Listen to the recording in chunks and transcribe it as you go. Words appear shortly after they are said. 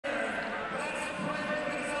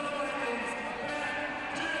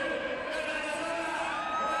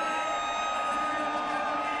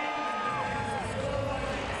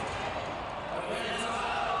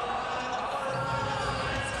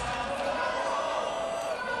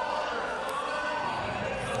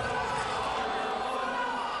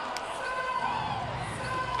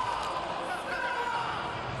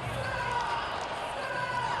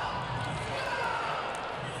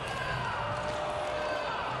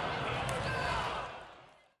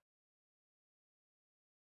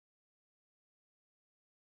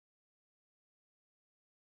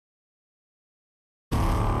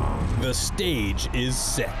The stage is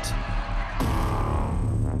set.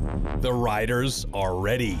 The riders are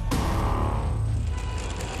ready.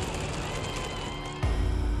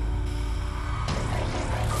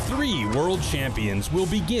 Three world champions will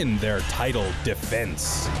begin their title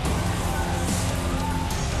defense.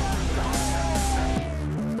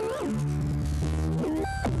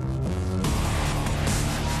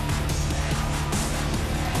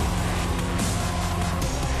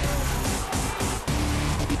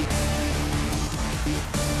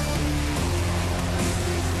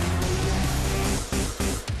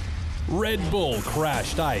 Red Bull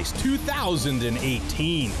Crashed Ice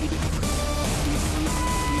 2018.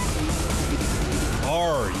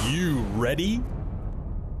 Are you ready?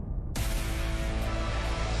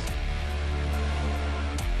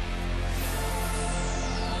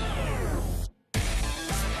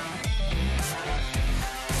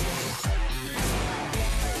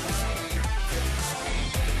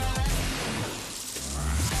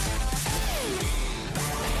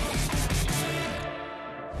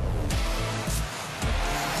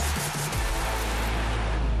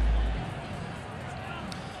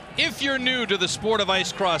 If you're new to the sport of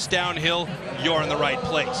ice cross downhill, you're in the right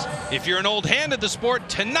place. If you're an old hand at the sport,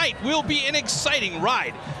 tonight will be an exciting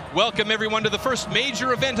ride. Welcome everyone to the first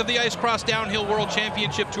major event of the Ice Cross Downhill World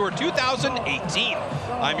Championship Tour 2018.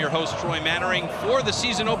 I'm your host, Troy Mannering, for the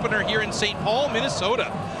season opener here in St. Paul,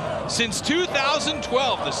 Minnesota. Since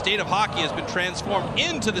 2012, the state of hockey has been transformed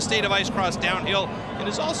into the state of ice cross downhill and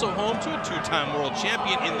is also home to a two-time world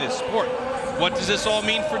champion in this sport. What does this all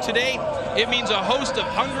mean for today? It means a host of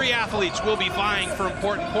hungry athletes will be vying for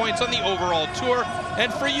important points on the overall tour.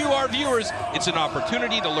 And for you, our viewers, it's an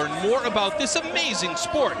opportunity to learn more about this amazing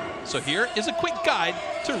sport. So here is a quick guide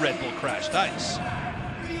to Red Bull Crashed Ice.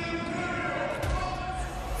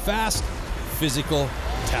 Fast, physical,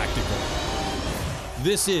 tactical.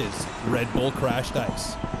 This is Red Bull Crashed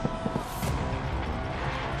Ice.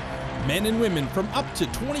 Men and women from up to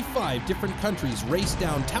 25 different countries race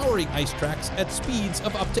down towering ice tracks at speeds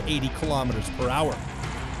of up to 80 kilometers per hour.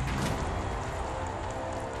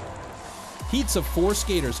 Heats of 4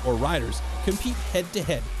 skaters or riders compete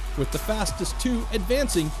head-to-head, with the fastest 2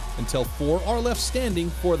 advancing until 4 are left standing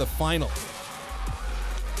for the final.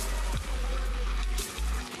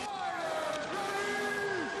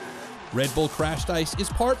 Red Bull Crashed Ice is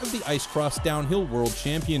part of the Ice Cross Downhill World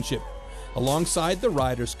Championship, alongside the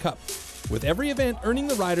Riders' Cup, with every event earning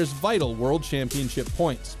the riders vital World Championship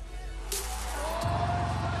points.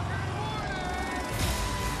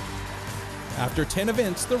 After 10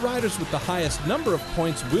 events, the riders with the highest number of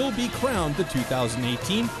points will be crowned the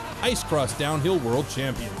 2018 Ice Cross Downhill World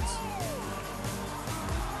Champions.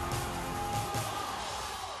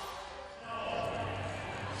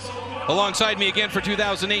 Alongside me again for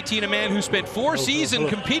 2018, a man who spent 4 seasons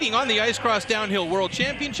competing on the Ice Cross Downhill World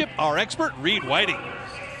Championship, our expert, Reed Whiting.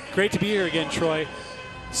 Great to be here again, Troy.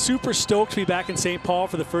 Super stoked to be back in St. Paul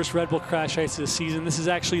for the first Red Bull Crash Ice of the season. This is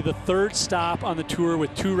actually the 3rd stop on the tour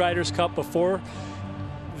with 2 Riders' Cup before.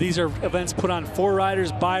 These are events put on for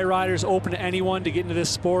riders, by riders, open to anyone to get into this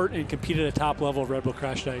sport and compete at a top level of Red Bull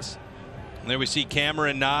Crashed Ice. And there we see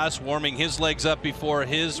Cameron Naas warming his legs up before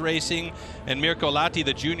his racing, and Mirko Lahti,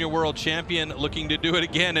 the junior world champion, looking to do it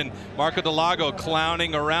again, and Marco Delago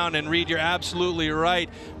clowning around. And Reed, you're absolutely right.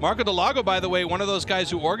 Marco Delago, by the way, one of those guys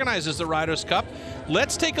who organizes the Riders' Cup.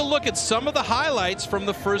 Let's take a look at some of the highlights from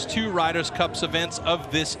the first 2 Riders' Cups events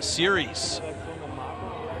of this series.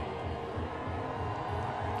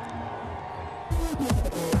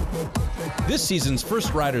 This season's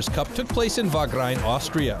first Riders' Cup took place in Wagrain,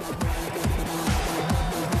 Austria.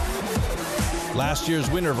 Last year's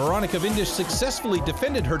winner, Veronika Vindisch, successfully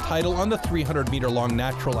defended her title on the 300-meter-long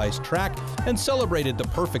natural ice track and celebrated the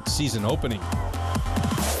perfect season opening.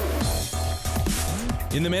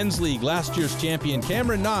 In the men's league, last year's champion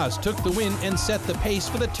Cameron Naas took the win and set the pace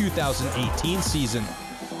for the 2018 season.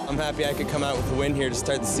 I'm happy I could come out with a win here to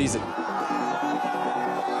start the season.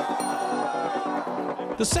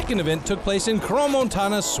 The second event took place in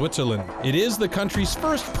Crans-Montana, Switzerland. It is the country's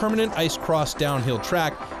first permanent ice cross downhill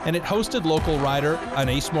track, and it hosted local rider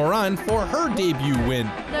Anaïs Moran for her debut win.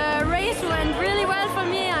 The race went really well for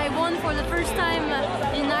me. I won for the first time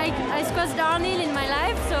in ice cross downhill in my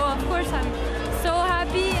life, so of course I'm so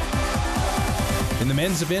happy. In the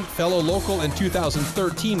men's event, fellow local and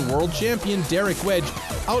 2013 world champion Derek Wedge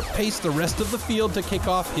outpaced the rest of the field to kick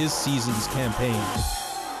off his season's campaign.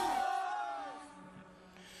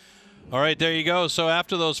 All right, there you go. So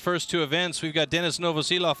after those first two events, we've got Denis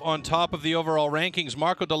Novosilov on top of the overall rankings.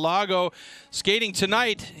 Marco Delago skating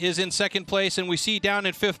tonight is in second place, and we see down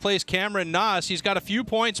in fifth place Cameron Naas. He's got a few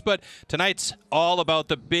points, but tonight's all about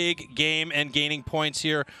the big game and gaining points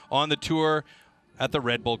here on the tour at the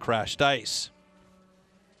Red Bull Crashed Ice.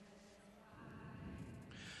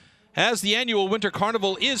 As the annual Winter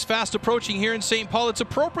Carnival is fast approaching here in St. Paul, it's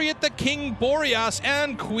appropriate that King Boreas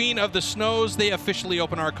and Queen of the Snows, they officially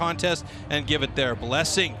open our contest and give it their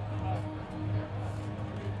blessing.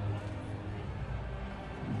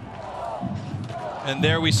 And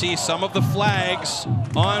there we see some of the flags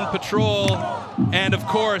on patrol, and of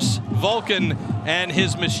course Vulcan and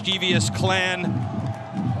his mischievous clan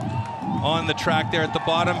on the track there at the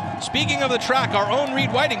bottom. Speaking of the track, our own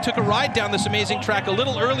Reed Whiting took a ride down this amazing track a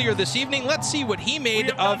little earlier this evening. Let's see what he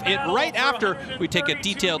made of it right after we take a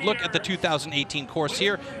detailed look at the 2018 course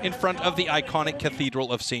here in front of the iconic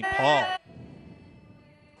Cathedral of St. Paul.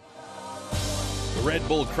 The Red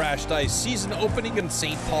Bull Crashed Ice season opening in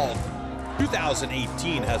St. Paul.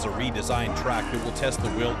 2018 has a redesigned track that will test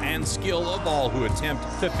the will and skill of all who attempt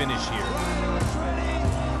to finish here.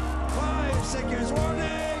 5 seconds warning.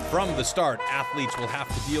 From the start, athletes will have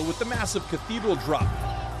to deal with the massive cathedral drop,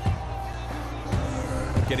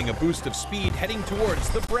 getting a boost of speed heading towards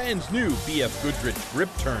the brand new BF Goodrich grip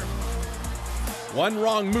turn. One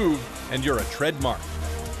wrong move and you're a tread mark.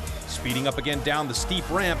 Speeding up again down the steep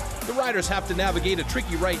ramp, the riders have to navigate a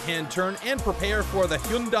tricky right-hand turn and prepare for the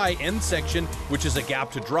Hyundai end section, which is a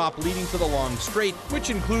gap to drop leading to the long straight, which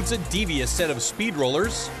includes a devious set of speed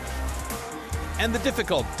rollers and the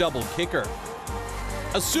difficult double kicker.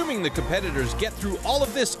 Assuming the competitors get through all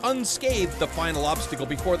of this unscathed, the final obstacle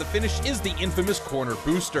before the finish is the infamous corner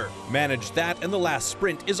booster. Manage that, and the last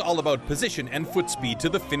sprint is all about position and foot speed to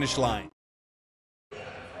the finish line.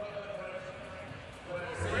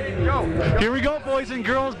 Here we go, boys and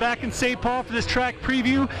girls, back in St. Paul for this track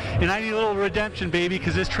preview, and I need a little redemption, baby,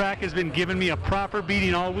 because this track has been giving me a proper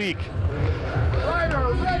beating all week.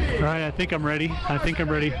 All right, I think I'm ready.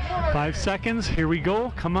 5 seconds. Here we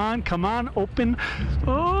go. Come on, open.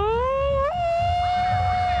 Oh!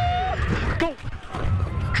 Go!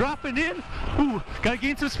 Dropping in. Ooh, gotta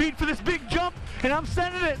gain some speed for this big jump, and I'm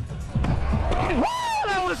sending it. Woo!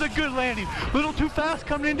 That was a good landing. A little too fast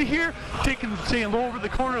coming into here. Staying low over the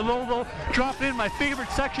corner, low, dropping in my favorite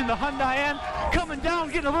section, the Hyundai end. Coming down,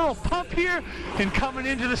 getting a little pump here, and coming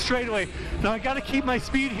into the straightaway. Now I got to keep my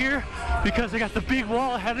speed here because I got the big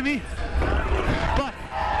wall ahead of me. But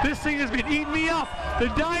this thing has been eating me up. The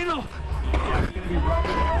dyno.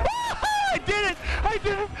 I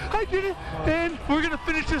did it. And we're going to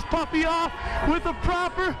finish this puppy off with a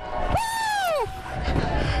proper. Woo!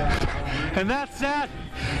 And that's that.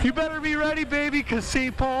 You better be ready, baby, because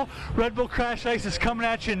St. Paul Red Bull Crash Ice is coming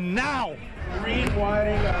at you now. Reed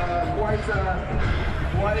Whiting,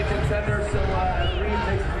 quite a contender, so Reed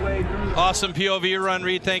takes his way through. Awesome POV run,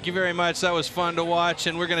 Reed. Thank you very much. That was fun to watch,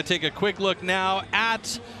 and we're going to take a quick look now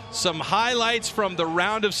at some highlights from the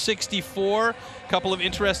round of 64. A couple of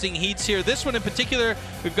interesting heats here. This one in particular,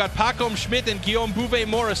 we've got Pacom Schmidt and Guillaume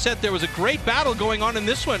Bouvet-Morissette. There was a great battle going on in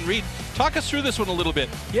this one. Reed, talk us through this one a little bit.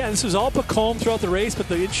 Yeah, this was all Pacom throughout the race, but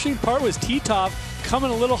the interesting part was Titov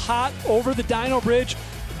coming a little hot over the dyno bridge,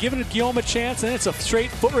 giving Guillaume a chance, and it's a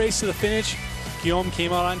straight foot race to the finish. Guillaume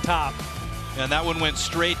came out on top. And that one went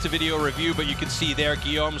straight to video review, but you can see there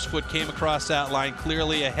Guillaume's foot came across that line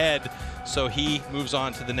clearly ahead, so he moves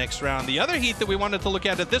on to the next round. The other heat that we wanted to look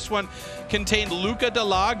at this one contained Luca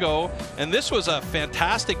Delago, and this was a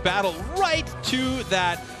fantastic battle right to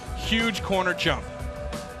that huge corner jump.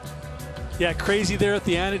 Yeah, crazy there at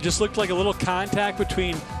the end. It just looked like a little contact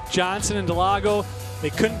between Johnson and Delago.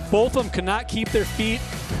 Both of them could not keep their feet.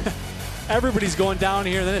 Everybody's going down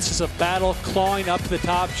here, and then it's just a battle clawing up to the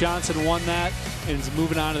top. Johnson won that and is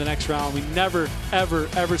moving on to the next round. We never,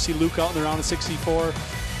 ever see Luca out in the round of 64.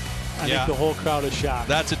 I think the whole crowd is shocked.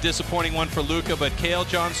 That's a disappointing one for Luca, but Cale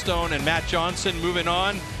Johnstone and Matt Johnson moving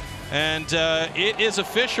on. And it is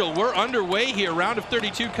official. We're underway here. Round of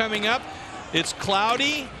 32 coming up. It's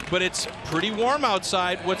cloudy, but it's pretty warm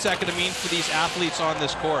outside. What's that going to mean for these athletes on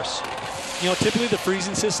this course? You know, typically the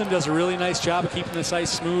freezing system does a really nice job of keeping this ice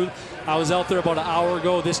smooth. I was out there about an hour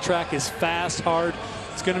ago. This track is fast, hard.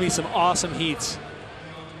 It's going to be some awesome heats.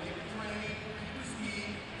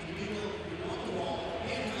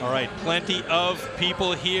 All right, plenty of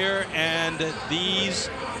people here, and these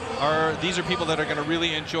are people that are going to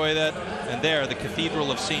really enjoy that. And there, the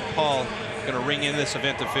Cathedral of St. Paul going to ring in this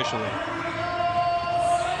event officially.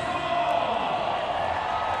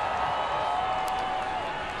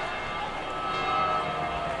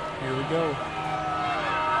 Here we go.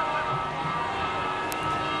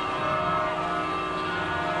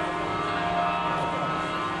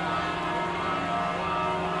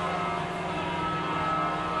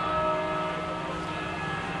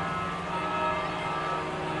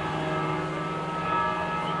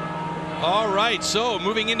 right, so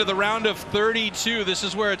moving into the round of 32, this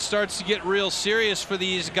is where it starts to get real serious for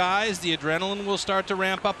these guys. The adrenaline will start to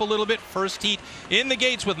ramp up a little bit. First heat in the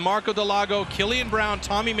gates with Marco Delago, Killian Brown,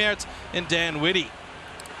 Tommy Mertz, and Dan Whitty.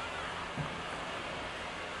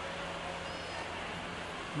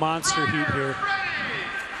 Monster heat here.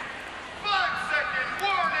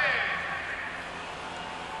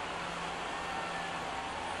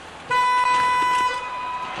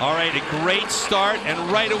 All right, a great start,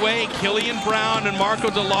 and right away, Killian Brown and Marco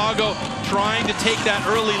Delago trying to take that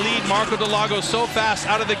early lead. Marco Delago so fast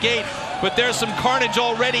out of the gate, but there's some carnage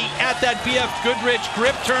already at that BF Goodrich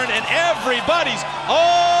grip turn, and everybody's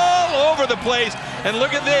all over the place. And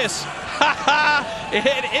look at this.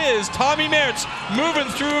 It is Tommy Mertz moving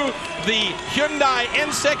through the Hyundai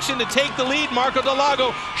N section to take the lead. Marco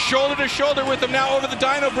Delago shoulder to shoulder with him now over the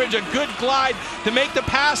dyno bridge. A good glide to make the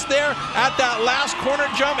pass there at that last corner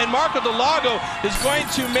jump. And Marco Delago is going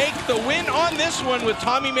to make the win on this one with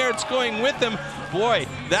Tommy Mertz going with him. Boy,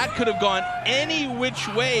 that could have gone any which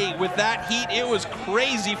way with that heat. It was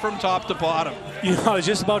crazy from top to bottom. You know, I was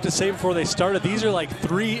just about to say before they started, these are like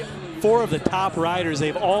 4 of the top riders.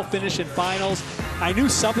 They've all finished in finals. I knew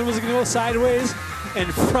something was going to go sideways,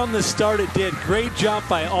 and from the start it did. Great jump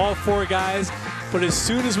by all 4 guys, but as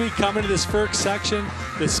soon as we come into this first section,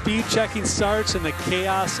 the speed checking starts and the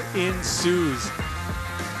chaos ensues.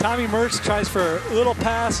 Tommy Mertz tries for a little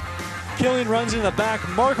pass. Killian runs into the back.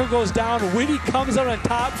 Marco goes down. Whitty comes out on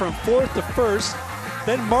top from 4th to 1st.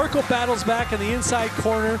 Then Marco battles back in the inside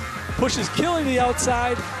corner, pushes Killian to the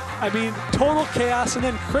outside. I mean, total chaos, and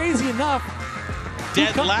then crazy enough,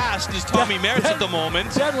 dead last is Tommy Mertz at the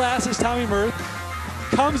moment. Dead last is Tommy Mertz.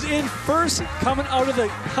 Comes in first, coming out of the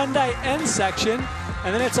Hyundai N section,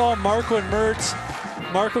 and then it's all Marco and Mertz.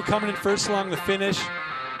 Marco coming in first along the finish.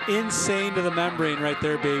 Insane to the membrane right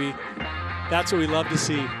there, baby. That's what we love to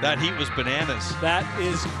see. That heat was bananas. That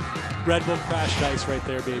is Red Bull crashed ice right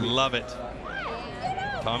there, baby. Love it.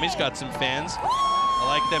 Tommy's got some fans. I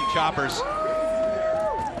like them choppers.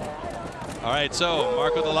 All right, so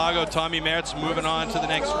Marco Delago, Tommy Mertz moving on to the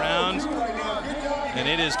next round. And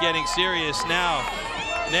it is getting serious now.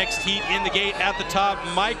 Next heat in the gate at the top,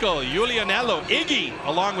 Michael Julianello, Iggy,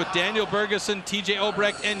 along with Daniel Bergeson, TJ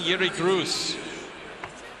Obrecht, and Jiri Groos.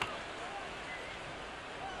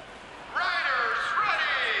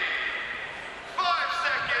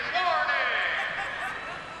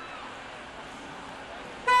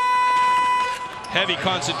 Heavy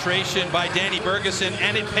concentration by Danny Bergeson,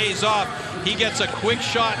 and it pays off. He gets a quick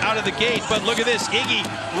shot out of the gate, but look at this, Iggy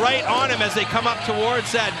right on him as they come up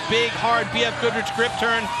towards that big, hard BF Goodrich grip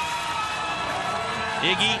turn.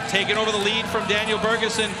 Iggy taking over the lead from Daniel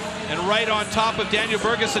Bergeson, and right on top of Daniel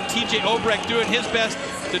Bergeson, TJ Obrecht doing his best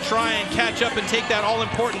to try and catch up and take that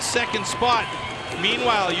all-important second spot.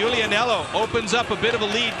 Meanwhile, Julianello opens up a bit of a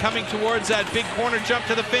lead coming towards that big corner jump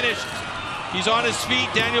to the finish. He's on his feet.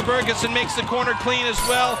 Daniel Bergeson makes the corner clean as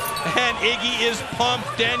well. And Iggy is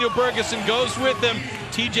pumped. Daniel Bergeson goes with him.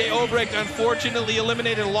 TJ Obrecht unfortunately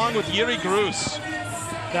eliminated along with Jiri Groos.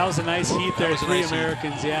 That was a nice heat there. 3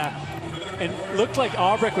 Americans, yeah. And looked like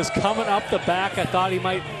Obrecht was coming up the back. I thought he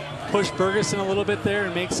might push Bergeson a little bit there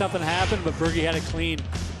and make something happen, but Bergie had it clean.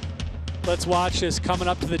 Let's watch this coming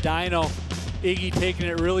up to the dyno. Iggy taking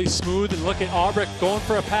it really smooth, and look at Obrecht going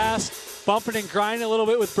for a pass. Bumping and grinding a little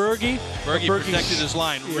bit with Bergie. Bergie protected his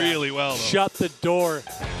line really well, though. Shut the door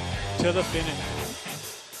to the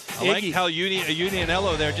finish. I like how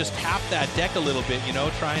Julianello there just tapped that deck a little bit, you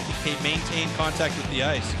know, trying to maintain contact with the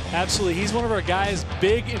ice. Absolutely. He's one of our guys.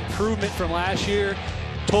 Big improvement from last year.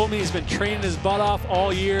 Told me he's been training his butt off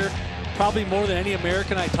all year. Probably more than any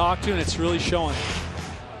American I talked to, and it's really showing.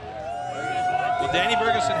 Well, Danny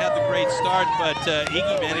Bergeson had the great start, but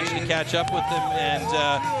Iggy managed to catch up with him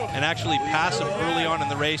and actually pass him early on in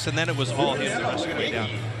the race, and then it was all him the rest of the way down.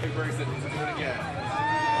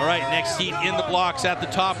 All right, next heat in the blocks at the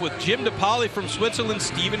top with Jim DePauli from Switzerland,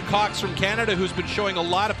 Stephen Cox from Canada, who's been showing a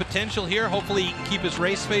lot of potential here. Hopefully he can keep his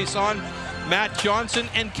race face on. Matt Johnson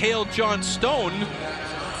and Cale Johnstone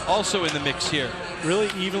also in the mix here. Really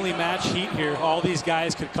evenly matched heat here. All these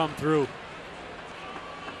guys could come through.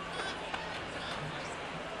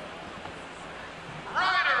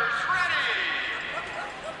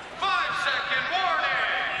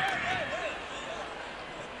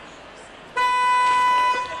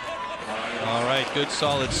 Good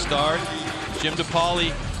solid start. Jim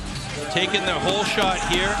DePauli taking the whole shot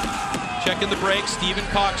here. Checking the brakes. Stephen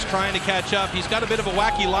Cox trying to catch up. He's got a bit of a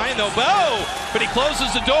wacky line though. But he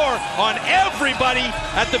closes the door on everybody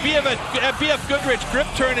at the BF Goodrich grip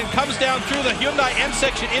turn and comes down through the Hyundai N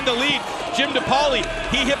section in the lead. Jim DePauli,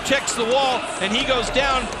 he hip checks the wall and he goes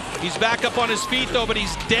down. He's back up on his feet though, but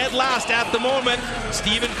he's dead last at the moment.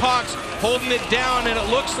 Stephen Cox holding it down, and it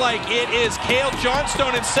looks like it is Cale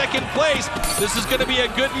Johnstone in second place. This is going to be a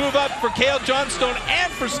good move up for Cale Johnstone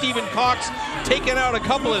and for Stephen Cox, taking out a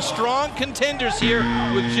couple of strong contenders here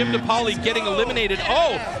with Jim DePauli getting eliminated.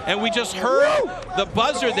 Oh, and we just heard the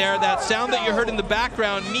buzzer there. That sound that you heard in the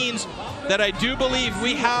background means that I do believe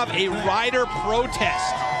we have a rider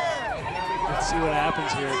protest. Let's see what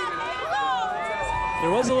happens here.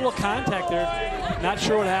 There was a little contact there. Not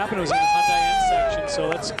sure what happened. It was in the Hyundai end section, so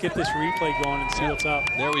let's get this replay going and see what's up.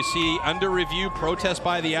 There we see under review protest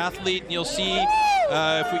by the athlete, and you'll see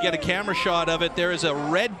if we get a camera shot of it, there is a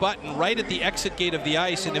red button right at the exit gate of the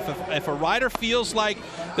ice, and if a rider feels like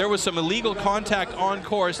there was some illegal contact on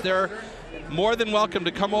course, they're more than welcome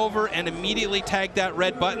to come over and immediately tag that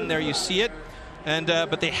red button. There you see it. And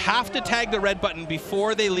but they have to tag the red button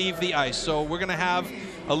before they leave the ice. So we're going to have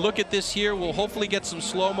a look at this here. We'll hopefully get some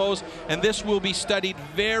slow-mos, and this will be studied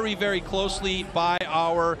very, very closely by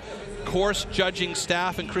our course judging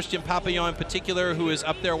staff, and Christian Papillon in particular, who is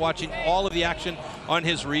up there watching all of the action on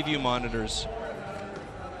his review monitors.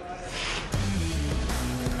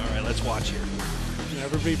 All right, let's watch here.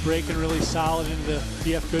 Everybody breaking really solid into the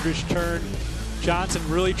BF Goodrich turn. Johnson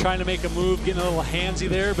really trying to make a move, getting a little handsy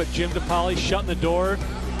there, but Jim DePauli shutting the door.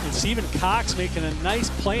 And Stephen Cox making a nice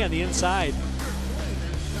play on the inside.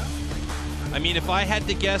 I mean, if I had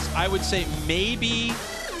to guess, I would say maybe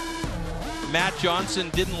Matt Johnson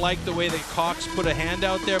didn't like the way that Cox put a hand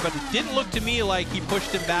out there, but it didn't look to me like he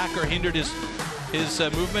pushed him back or hindered his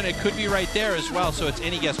movement. It could be right there as well, so it's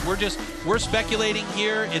any guess. We're speculating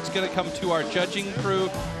here. It's going to come to our judging crew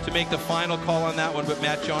to make the final call on that one, but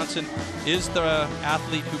Matt Johnson is the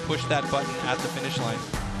athlete who pushed that button at the finish line.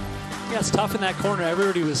 Yeah, it's tough in that corner.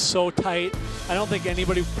 Everybody was so tight. I don't think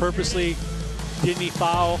anybody purposely did any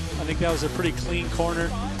foul. I think that was a pretty clean corner.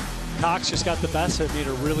 Cox just got the best of it, made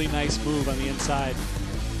a really nice move on the inside.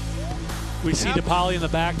 We see DePauli in the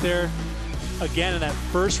back there. Again, in that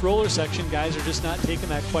first roller section, guys are just not taking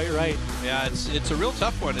that quite right. Yeah, it's a real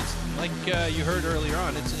tough one. It's like you heard earlier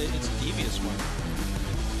on, it's a devious one.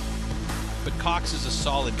 But Cox is a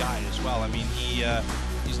solid guy as well. I mean,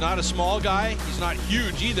 he's not a small guy. He's not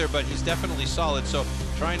huge either, but he's definitely solid. So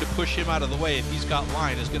trying to push him out of the way if he's got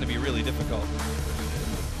line is going to be really difficult.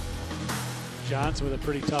 Johnson with a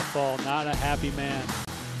pretty tough ball, not a happy man.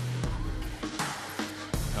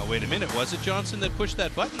 Now, wait a minute. Was it Johnson that pushed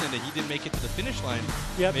that button and he didn't make it to the finish line?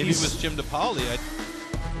 Yep, maybe it was Jim DePauli.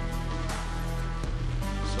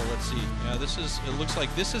 So let's see. Yeah, it looks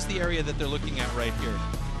like this is the area that they're looking at right here.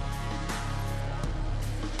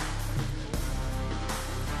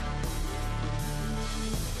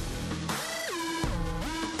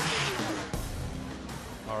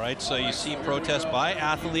 All right, so you see protest by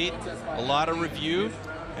athlete, a lot of review,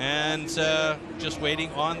 and just waiting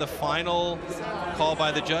on the final call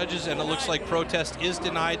by the judges, and it looks like protest is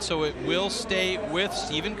denied, so it will stay with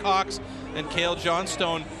Stephen Cox and Cale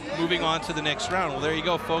Johnstone moving on to the next round. Well, there you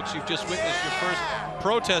go, folks. You've just witnessed your first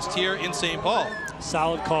protest here in St. Paul.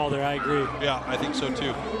 Solid call there, I agree. Yeah, I think so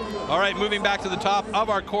too. All right, moving back to the top of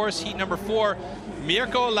our course, heat number 4.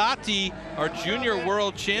 Mirko Lahti, our junior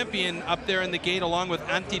world champion, up there in the gate along with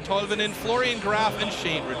Antti Tolvanen, Florian Graf, and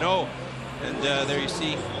Shane Renaud. And there you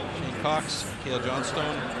see Shane Cox, Cale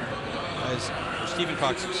Johnstone, Stephen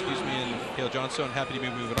Cox, excuse me, and Cale Johnstone. Happy to be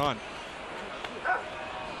moving on.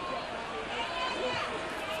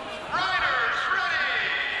 Riders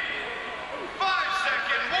ready.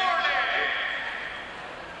 5-second warning.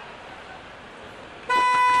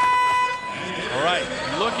 All right,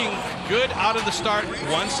 looking good out of the start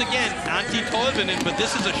once again, Antti Tolvanen, but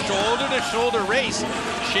this is a shoulder-to-shoulder race.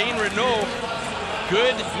 Shane Renaud,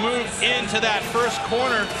 good move into that first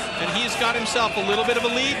corner, and he's got himself a little bit of a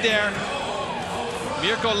lead there.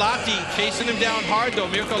 Mirko Lahti chasing him down hard, though.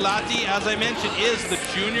 Mirko Lahti, as I mentioned, is the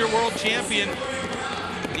junior world champion.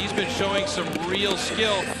 And he's been showing some real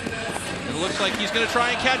skill. It looks like he's going to try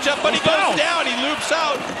and catch up, but he goes down. He loops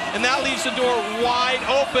out, and that leaves the door wide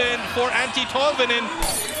open for Antti Tolvanen.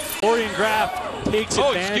 Florian Graf takes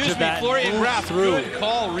advantage of that. Florian Graf, good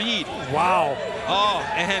call, Reed. Wow. Oh,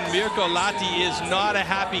 and Mirko Lahti is not a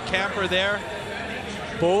happy camper there.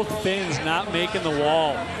 Both fins not making the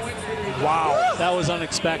wall. Wow, that was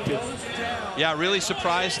unexpected. Yeah, really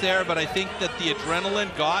surprised there, but I think that the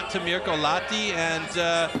adrenaline got to Mirko Lahti, and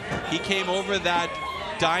he came over that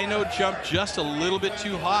dyno jump just a little bit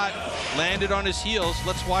too hot, landed on his heels.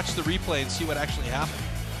 Let's watch the replay and see what actually happened.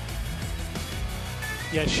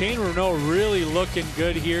 Yeah, Shane Renaud really looking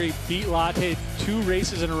good here. He beat Lahti 2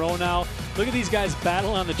 races in a row now. Look at these guys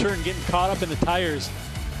battling on the turn, getting caught up in the tires.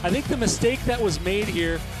 I think the mistake that was made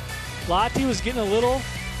here Lottie was getting a little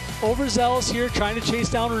overzealous here, trying to chase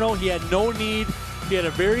down Renault. He had no need. He had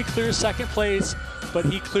a very clear second place, but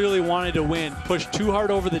he clearly wanted to win. Pushed too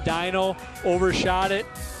hard over the dyno, overshot it,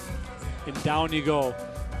 and down you go.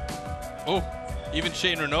 Oh, even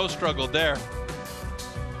Shane Renault struggled there.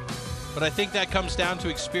 But I think that comes down to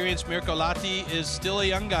experience. Mirko Latti is still a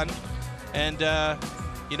young gun, and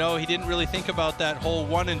you know, he didn't really think about that whole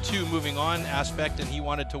 1 and 2 moving on aspect, and he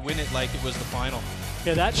wanted to win it like it was the final.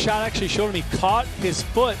 Yeah, that shot actually showed him he caught his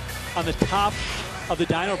foot on the top of the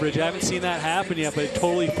dyno bridge. I haven't seen that happen yet, but it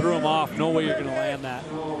totally threw him off. No way you're going to land that.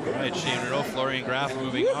 All right, Shane Renault, Florian Graf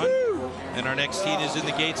moving on. And our next heat is in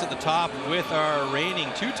the gates at the top with our reigning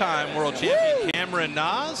 2-time world champion Cameron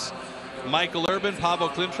Nas, Michael Urban, Pavel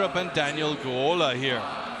Klintrup, and Daniel Goola here.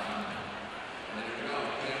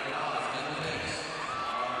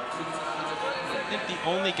 I think the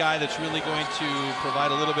only guy that's really going to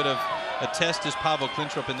provide a little bit of a test is Pavel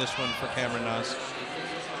Klintrup in this one for Cameron Nas.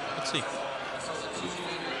 Let's see.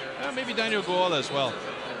 Maybe Daniel Goola as well. Riders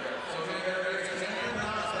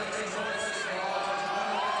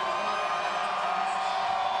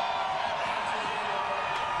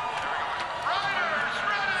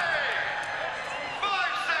ready!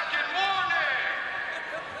 5-second warning!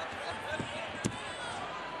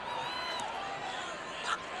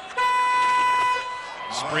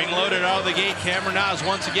 Spring loaded out of the gate. Cameron Nas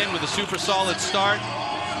once again with a super solid start.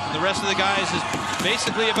 And the rest of the guys is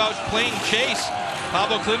basically about playing chase.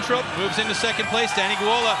 Pavel Klintrup moves into second place. Danny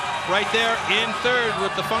Goola right there in third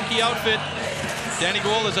with the funky outfit. Danny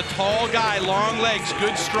Goola is a tall guy, long legs,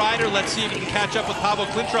 good strider. Let's see if he can catch up with Pavel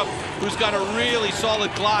Klintrup, who's got a really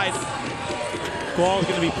solid glide. Goula's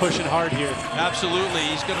going to be pushing hard here. Absolutely.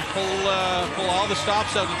 He's going to pull all the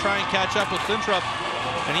stops out and try and catch up with Klintrup.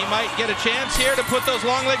 And he might get a chance here to put those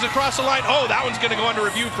long legs across the line. Oh, that one's going to go under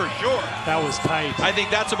review for sure. That was tight. I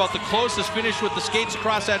think that's about the closest finish with the skates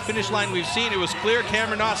across that finish line we've seen. It was clear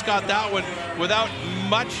Cameron Noss got that one without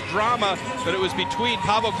much drama, but it was between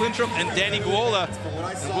Pavel Klintrup and Danny Goola.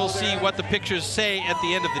 And we'll see what the pictures say at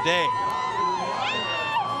the end of the day.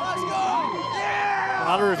 A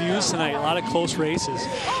lot of reviews tonight, a lot of close races.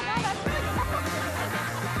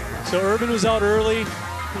 So Urban was out early.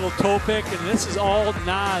 Little toe pick, and this is all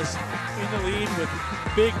Nas in the lead with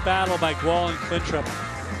big battle by Goula and Klintrup.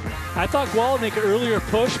 I thought Goula would make an earlier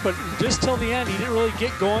push, but just till the end, he didn't really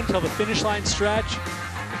get going till the finish line stretch.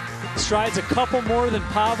 Strides a couple more than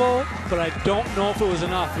Pavel, but I don't know if it was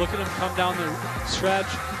enough. Look at him come down the stretch,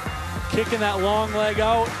 kicking that long leg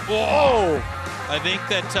out. Whoa! I think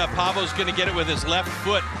that Pavel's going to get it with his left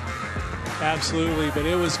foot. Absolutely, but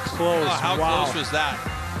it was close. Oh, how wow. close was that?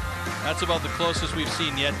 That's about the closest we've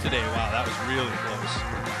seen yet today. Wow, that was really close.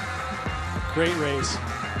 Great race.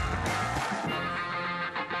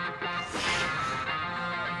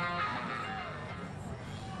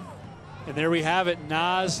 And there we have it,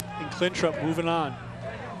 Nas and Klintrup moving on.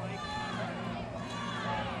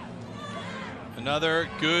 Another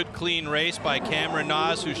good, clean race by Cameron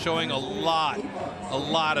Nas, who's showing a lot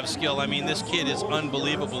of skill. I mean, this kid is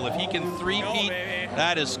unbelievable. If he can three-peat,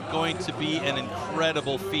 that is going to be an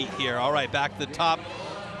incredible feat here. All right, back to the top.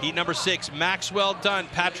 Heat number 6, Maxwell Dunn,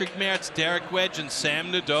 Patrick Mertz, Derek Wedge, and Sam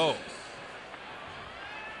Nadeau.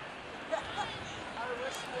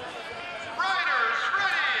 Riders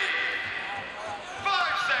ready!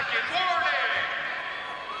 5-second warning!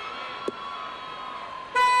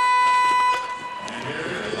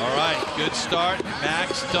 All right, good start.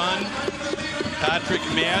 Max Dunn, Patrick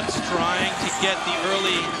Mertz trying to get the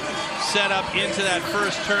early setup into that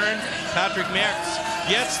first turn. Patrick Mertz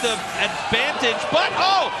gets the advantage, but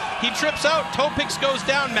oh, he trips out. Toe picks goes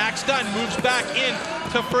down. Max Dunn moves back in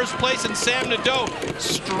to first place, and Sam Nadeau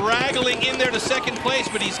straggling in there to second place,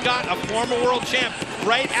 but he's got a former world champ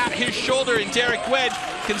right at his shoulder in Derek Wedge.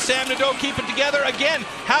 Can Sam Nadeau keep it together? Again,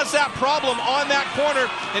 has that problem on that corner,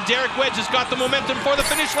 and Derek Wedge has got the momentum for the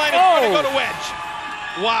finish line. It's going to go to Wedge.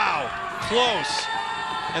 Wow, close.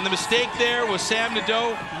 And the mistake there was Sam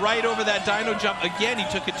Nadeau right over that dyno jump. Again, he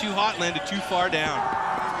took it too hot, landed too far down.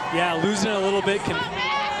 Yeah, losing it a little bit can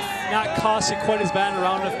not cost it quite as bad in a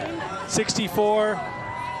round of 64.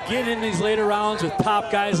 Getting in these later rounds with top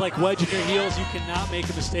guys like Wedge in your heels, you cannot make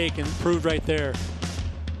a mistake, and proved right there.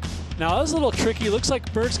 Now, that was a little tricky. Looks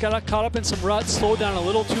like Mertz got caught up in some ruts, slowed down a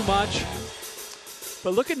little too much.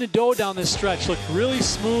 But look at Nadeau down this stretch. Looked really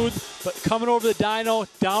smooth, but coming over the dyno,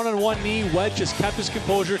 down on one knee. Wedge just kept his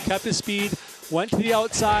composure, kept his speed, went to the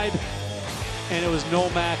outside, and it was no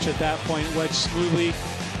match at that point. Wedge smoothly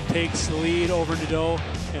takes the lead over Nadeau,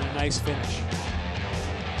 and a nice finish.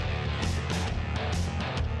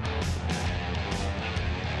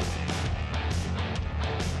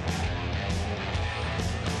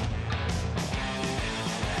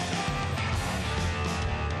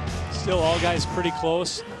 Still all guys pretty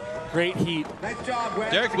close. Great heat.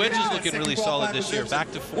 Derek Wedge is looking really solid this year,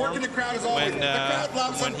 back to form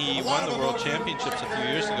when he won the World Championships a few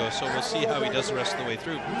years ago. So we'll see how he does the rest of the way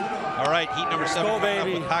through. All right, heat number 7 coming up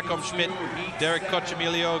with Pacom Schmidt, Derek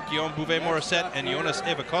Cochemilio, Guillaume Bouvet-Morissette, and Jonas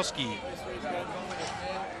Evakoski.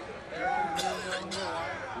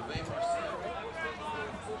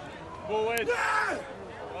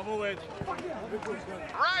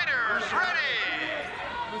 Riders ready.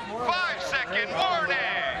 5-second warning.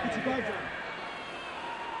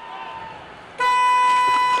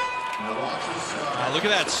 Look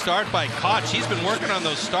at that start by Koch. He's been working on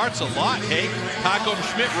those starts a lot, hey? Pacom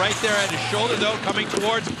Schmidt right there at his shoulder, though, coming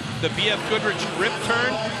towards the BF Goodrich rip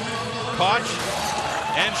turn. Koch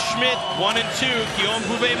and Schmidt, 1 and 2. Guillaume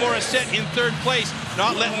Bouvet-Morissette in 3rd place.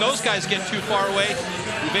 Not letting those guys get too far away.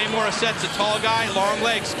 Bouvet-Morissette's a tall guy, long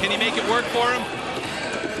legs. Can he make it work for him?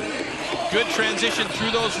 Good transition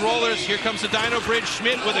through those rollers. Here comes the dyno bridge.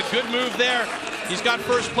 Schmidt with a good move there. He's got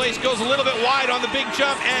 1st place, goes a little bit wide on the big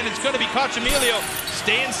jump, and it's going to be Cochemilio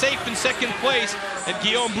staying safe in 2nd place, and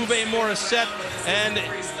Guillaume Bouvet-Morissette and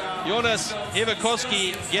Jonas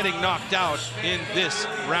Evakoski getting knocked out in this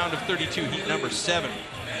round of 32, heat number 7.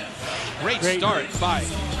 Great start by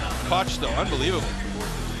Koch, though, unbelievable.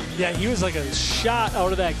 Yeah, he was like a shot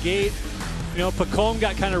out of that gate. You know, Pacom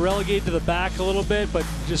got kind of relegated to the back a little bit, but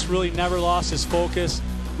just really never lost his focus.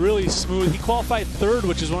 Really smooth. He qualified 3rd,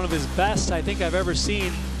 which is one of his best I think I've ever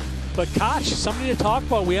seen. But Koch, somebody to talk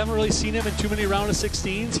about. We haven't really seen him in too many round of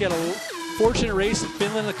 16s. He had a fortunate race in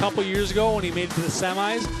Finland a couple years ago when he made it to the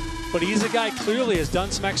semis. But he's a guy clearly has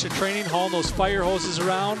done some extra training, hauling those fire hoses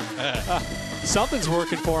around. Something's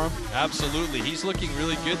working for him. Absolutely. He's looking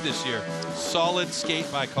really good this year. Solid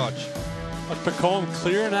skate by Koch. But Pacom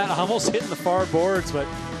clearing that, almost hitting the far boards, but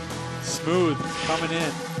smooth coming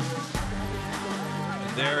in.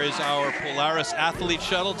 There is our Polaris athlete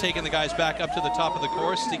shuttle taking the guys back up to the top of the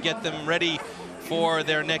course to get them ready for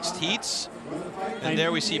their next heats. And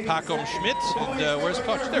there we see Pacom Schmidt. And where's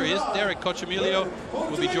Koch? There he is. Derek Cochemilio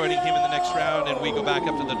will be joining him in the next round. And we go back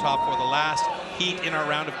up to the top for the last heat in our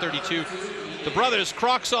round of 32. The brothers,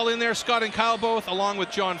 Crocs all in there, Scott and Kyle both, along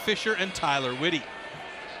with John Fisher and Tyler Whitty.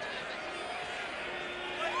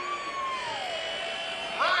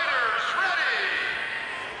 Riders ready.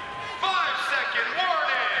 5-second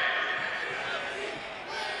warning.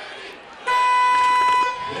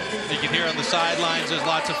 You can hear on the sidelines, there's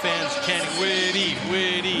lots of fans chanting, Whitty,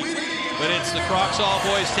 Whitty. But it's the Crocs all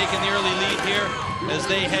boys taking the early lead here as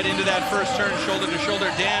they head into that first turn, shoulder to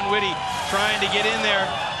shoulder. Dan Whitty trying to get in there.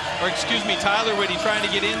 Or excuse me, Tyler Whitty trying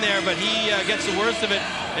to get in there, but he gets the worst of it,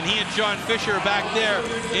 and he and John Fisher are back there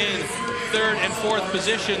in 3rd and 4th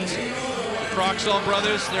positions. The Croxall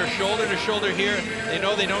brothers, they're shoulder to shoulder here. They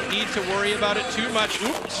know they don't need to worry about it too much.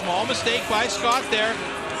 Oop, small mistake by Scott there.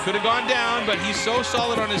 Could have gone down, but he's so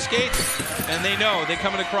solid on his skates, and they know they're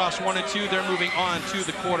coming across 1 and 2. They're moving on to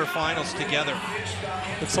the quarterfinals together.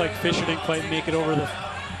 Looks like Fisher didn't quite make it over the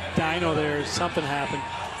dyno there. Something happened.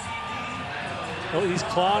 Oh, he's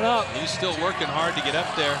clawing up. He's still working hard to get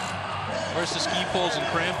up there. Where's the ski poles and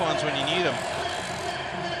crampons when you need them?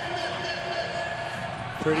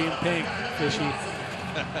 Pretty in pink, Fishy.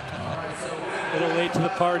 A little late to the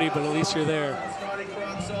party, but at least you're there.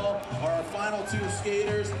 Are our final 2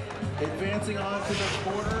 skaters advancing on to the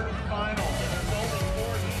quarterfinals.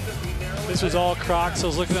 This was all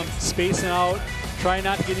Croxals. Look at them spacing out, trying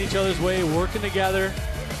not to get in each other's way, working together,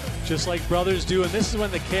 just like brothers do. And this is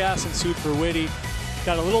when the chaos ensued for Whitty.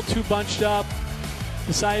 Got a little too bunched up,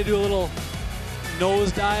 decided to do a little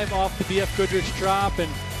nosedive off the BF Goodrich drop and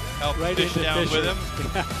help right fish into down Fisher. with him.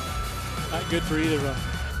 Not good for either of them.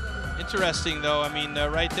 Interesting, though. I mean,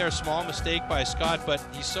 right there, small mistake by Scott, but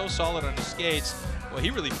he's so solid on his skates. Well, he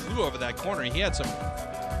really flew over that corner. He had some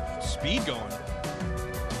speed going.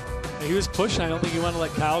 He was pushing. I don't think he wanted to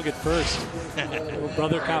let Kyle get first.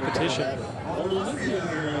 Brother competition.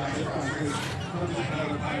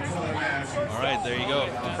 All right, there you go.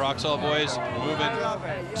 The Croxall boys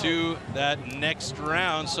moving to that next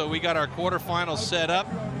round. So we got our quarterfinals set up.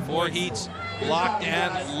 4 heats locked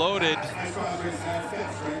and loaded.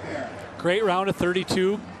 Great round of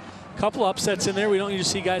 32. Couple upsets in there. We don't usually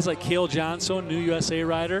see guys like Cale Johnson, new USA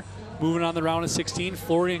rider, moving on the round of 16.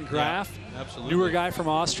 Florian Graf, absolutely. Newer guy from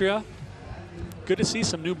Austria. Good to see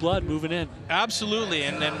some new blood moving in. Absolutely,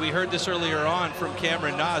 and then we heard this earlier on from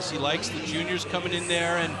Cameron Nas. He likes the juniors coming in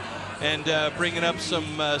there and bringing up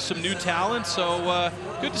some new talent. So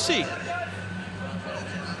good to see.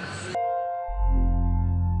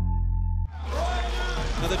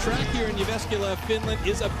 Now the track here in Jyväskylä, Finland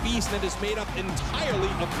is a beast that is made up entirely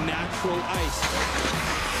of natural ice.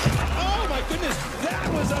 Oh my goodness, that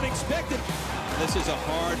was unexpected. This is a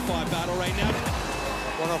hard-fought battle right now.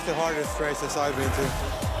 One of the hardest races I've been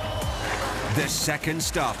to. The second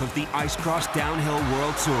stop of the Ice Cross Downhill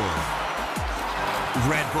World Tour.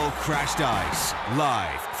 Red Bull Crashed Ice,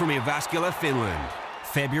 live from Jyväskylä, Finland,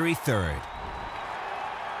 February 3rd.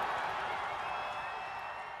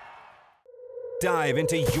 Dive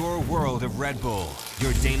into your world of Red Bull,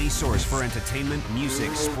 your daily source for entertainment, music,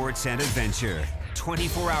 sports, and adventure.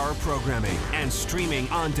 24-hour programming and streaming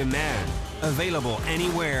on demand. Available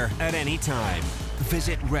anywhere at any time.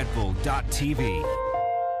 Visit redbull.tv.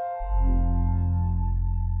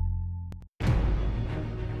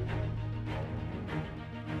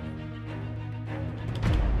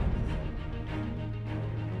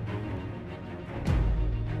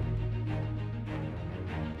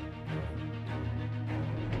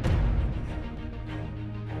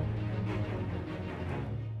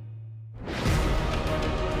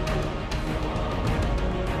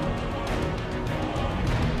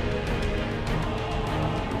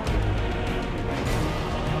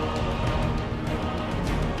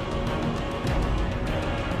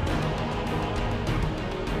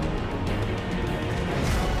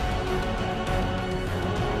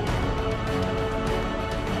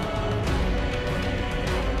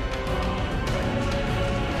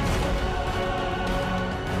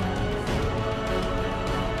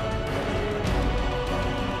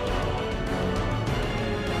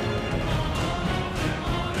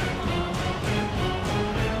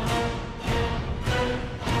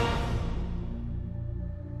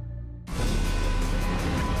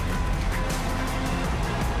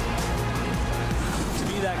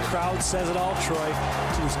 Crowd says it all, Troy.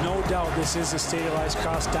 There's no doubt this is the state of ice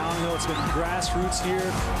cross downhill. It's been grassroots here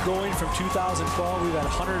going from 2012. We've had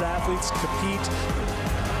 100 athletes compete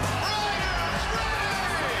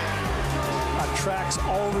on tracks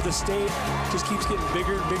all over the state. Just keeps getting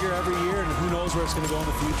bigger and bigger every year, and who knows where it's going to go in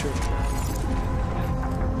the future.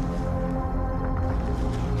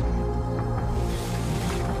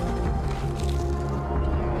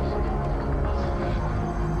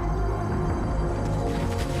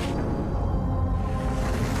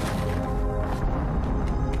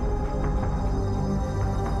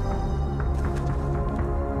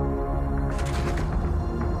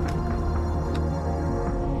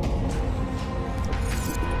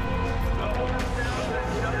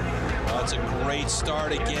 Great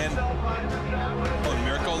start again. Oh,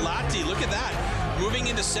 Mirko Lahti, look at that. Moving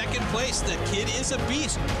into second place. The kid is a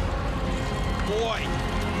beast. Boy,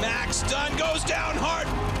 Max Dunn goes down hard.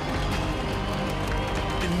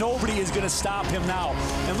 And nobody is going to stop him now.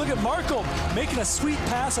 And look at Marco making a sweet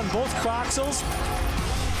pass on both Croxels.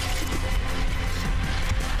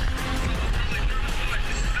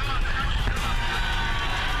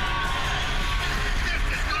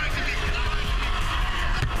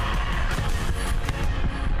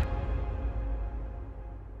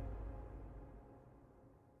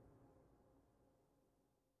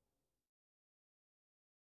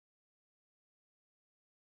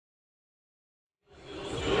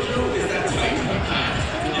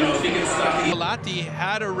 Lahti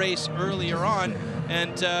had a race earlier on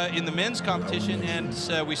and in the men's competition, and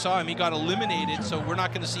we saw him. He got eliminated, so we're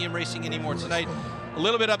not going to see him racing anymore tonight. A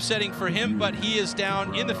little bit upsetting for him, but he is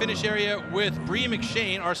down in the finish area with Bree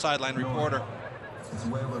McShane, our sideline reporter.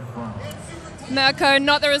 Mirko,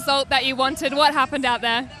 not the result that you wanted. What happened out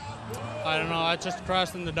there? I don't know. I just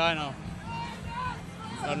crashed in the dyno.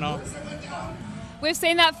 I don't know. We've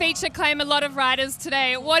seen that feature claim a lot of riders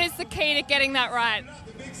today. What is the key to getting that right?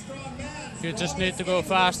 You just need to go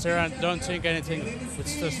faster and don't think anything.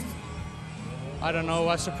 It's just, I don't know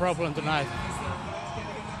what's the problem tonight.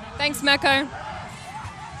 Thanks, Mirko.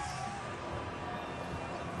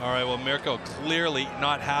 All right, well, Mirko clearly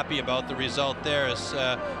not happy about the result there. As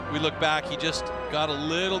we look back, he just got a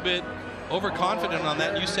little bit overconfident on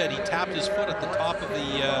that. You said he tapped his foot at the top of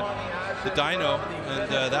the dyno,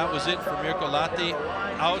 and that was it for Mirko Lahti,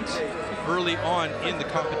 out early on in the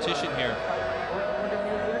competition here.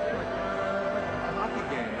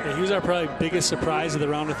 Yeah, he was our probably biggest surprise of the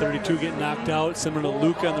round of 32, getting knocked out, similar to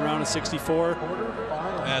Luca in the round of 64.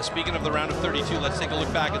 Speaking of the round of 32, let's take a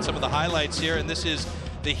look back at some of the highlights here, and this is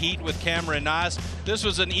the heat with Cameron Nas. This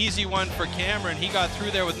was an easy one for Cameron. He got through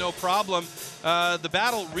there with no problem. The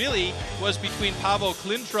battle really was between Paavo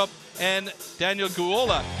Klintrup and Daniel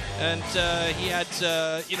Guola, and he had,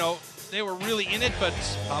 you know, they were really in it, but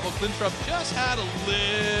Paavo Klintrup just had a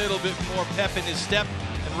little bit more pep in his step.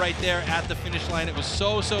 And right there at the finish line, it was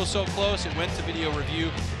so close. It went to video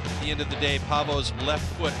review. the end of the day, Paavo's left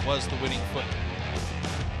foot was the winning foot.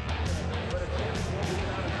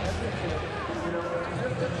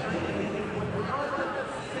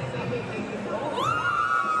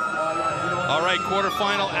 All right,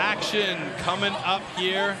 quarterfinal action coming up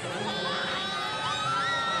here.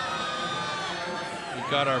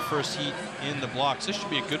 We've got our first heat in the blocks. This should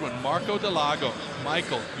be a good one. Marco Delago,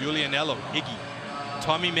 Michael, Julianello, Iggy,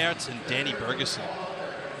 Tommy Mertz, and Danny Bergeson.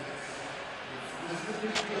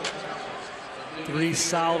 3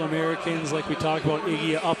 solid Americans, like we talked about.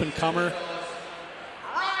 Iggy, a up-and-comer.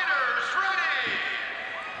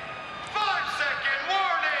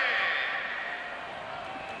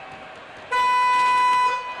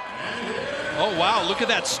 Oh, wow, look at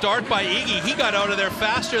that start by Iggy. He got out of there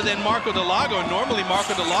faster than Marco Delago. Normally,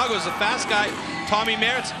 Marco Delago is a fast guy. Tommy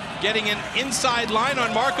Mertz getting an inside line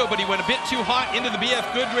on Marco, but he went a bit too hot into the BF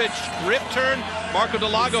Goodrich rip turn. Marco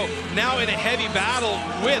Delago now in a heavy battle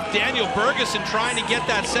with Daniel Bergeson trying to get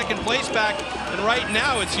that second place back. And right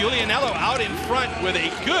now, it's Julianello out in front with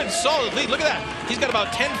a good, solid lead. Look at that. He's got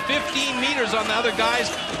about 10, 15 meters on the other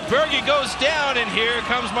guys. Berge goes down, and here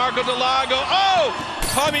comes Marco Delago. Oh!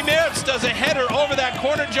 Tommy Mertz does a header over that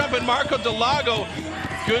corner jump, and Marco Delago,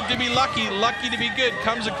 good to be lucky, lucky to be good,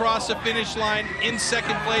 comes across the finish line in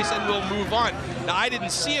second place and will move on. Now, I didn't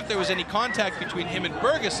see if there was any contact between him and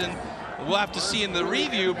Bergeson. We'll have to see in the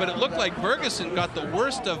review, but it looked like Bergeson got the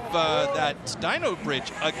worst of that dyno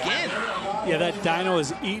bridge again. Yeah, that dyno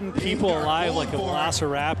is eating people alive like a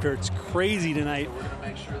velociraptor. It's crazy tonight.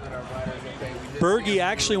 Berge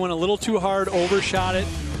actually went a little too hard, overshot it.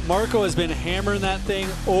 Marco has been hammering that thing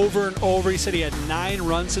over and over. He said he had 9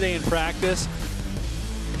 runs today in practice,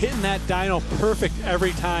 hitting that dyno perfect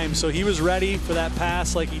every time. So he was ready for that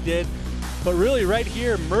pass like he did. But really right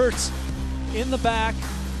here, Mertz in the back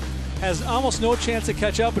has almost no chance to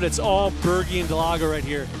catch up, but it's all Berge and Delago right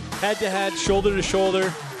here. Head to head, shoulder to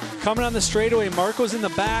shoulder. Coming on the straightaway, Marco's in the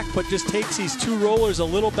back, but just takes these 2 rollers a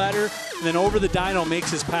little better, and then over the dyno makes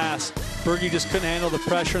his pass. Berge just couldn't handle the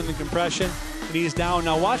pressure and the compression, and he's down.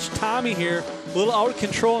 Now watch Tommy here, a little out of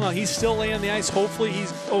control. Now he's still laying on the ice. Hopefully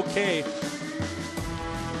he's okay.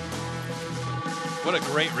 What a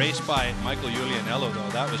great race by Michael Julianello, though.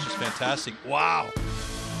 That was just fantastic. Wow.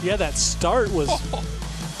 Yeah, that start was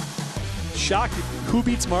shocked. Who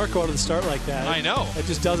beats Marco out of the start like that? I know. It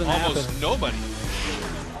just doesn't happen. Almost nobody.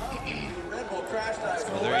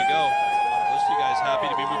 Well, there you go. Those 2 guys happy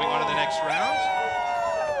to be moving on to the next round.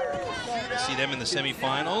 See them in the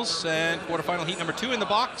semifinals and quarterfinal heat number 2 in the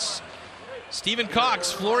box. Stephen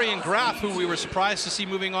Cox, Florian Graf, who we were surprised to see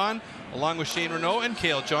moving on, along with Shane Renaud and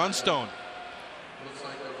Cale Johnstone.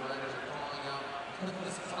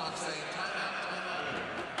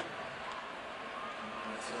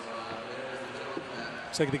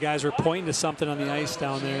 Looks like the guys were pointing to something on the ice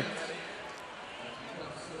down there.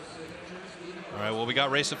 All right, well, we got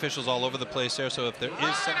race officials all over the place there, so if there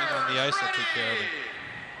is something on the ice, they'll take care of it.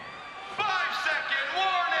 5-second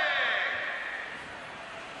warning!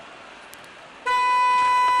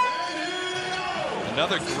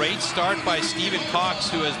 Another great start by Stephen Cox,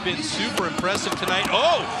 who has been super impressive tonight.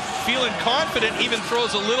 Oh, feeling confident, even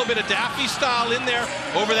throws a little bit of Daffy style in there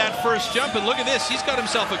over that first jump. And look at this, he's got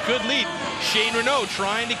himself a good lead. Shane Renaud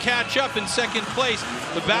trying to catch up in second place.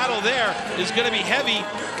 The battle there is going to be heavy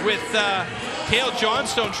with Cale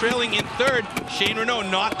Johnstone trailing in third. Shane Renaud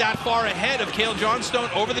not that far ahead of Cale Johnstone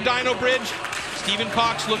over the dyno bridge. Stephen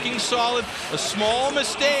Cox looking solid. A small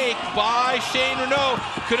mistake by Shane Renaud.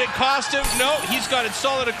 Could it cost him? No, he's got it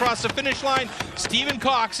solid across the finish line. Stephen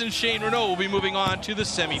Cox and Shane Renaud will be moving on to the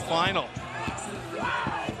semifinal.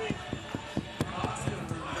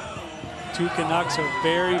 2 Canucks are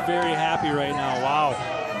very, very happy right now. Wow.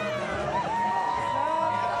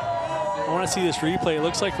 I want to see this replay. It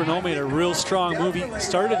looks like Renaud made a real strong move. He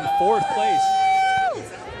started in 4th place.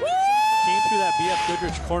 Came through that BF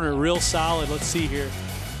Goodrich corner real solid. Let's see here.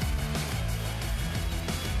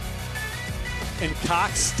 And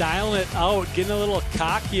Cox styling it out, getting a little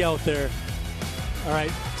cocky out there. All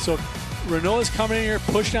right, so Renaud is coming in here,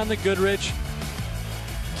 pushing on the Goodrich.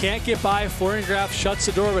 Can't get by. Florian Graf shuts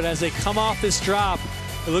the door, but as they come off this drop,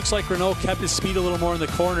 it looks like Renaud kept his speed a little more in the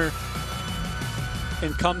corner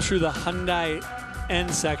and comes through the Hyundai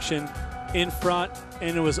end section in front,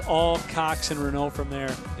 and it was all Cox and Renaud from there.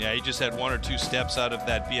 Yeah, he just had 1 or 2 steps out of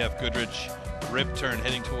that BF Goodrich rip turn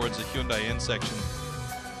heading towards the Hyundai end section.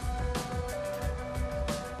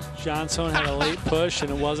 Johnstone had a late push, and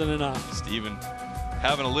it wasn't enough. Stephen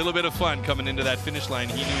having a little bit of fun coming into that finish line.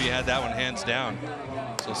 He knew he had that one hands down.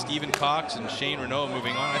 So Stephen Cox and Shane Renaud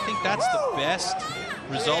moving on. I think that's the best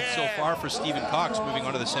results so far for Stephen Cox moving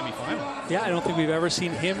on to the semifinal. Yeah, I don't think we've ever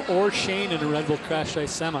seen him or Shane in a Red Bull Crash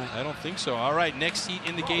Ice semi. I don't think so. All right, next heat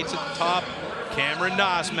in the gates at the top. Cameron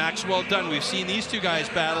Noss, Maxwell Dunn. We've seen these two guys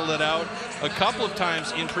battle it out a couple of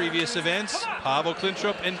times in previous events. Pavel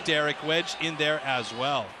Klintrup and Derek Wedge in there as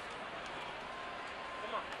well.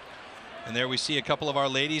 And there we see a couple of our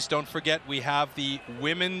ladies. Don't forget, we have the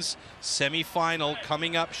women's semifinal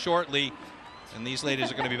coming up shortly. And these ladies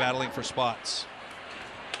are going to be battling for spots.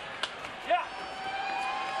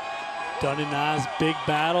 Dunn and Nas, big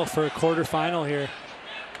battle for a quarterfinal here.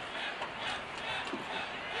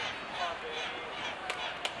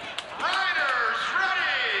 Riders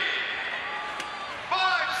ready.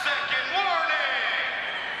 5-second warning.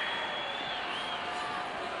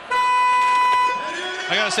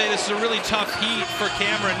 I gotta say, this is a really tough heat for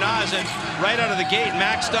Cameron Nas, and right out of the gate,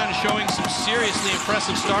 Max Dunn showing some seriously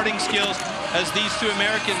impressive starting skills as these two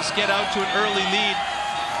Americans get out to an early lead.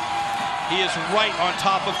 He is right on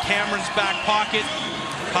top of Cameron's back pocket.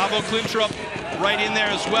 Pavel Klintrup right in there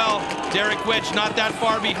as well. Derek Wedge not that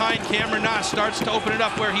far behind. Cameron Noss starts to open it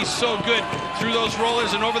up where he's so good through those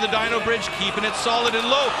rollers and over the dyno bridge, keeping it solid and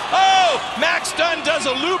low. Oh, Max Dunn does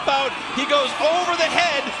a loop out. He goes over the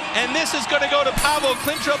head, and this is going to go to Pavel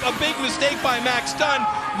Klintrup. A big mistake by Max Dunn.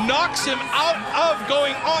 Knocks him out of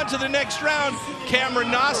going on to the next round. Cameron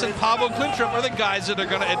Noss and Pavel Klintrup are the guys that are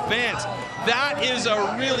going to advance. That is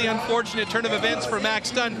a really unfortunate turn of events for Max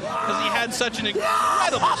Dunn because he had such an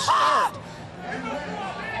incredible start.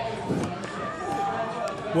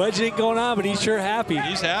 Wedge ain't going on, but he's sure happy.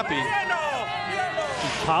 He's happy.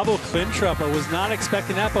 Pavel Klintrup, I was not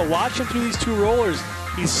expecting that, but watch him through these two rollers.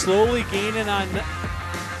 He's slowly gaining on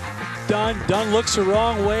Dunn. Dunn looks the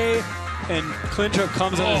wrong way, and Klintrup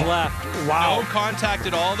comes on his left. Wow. No contact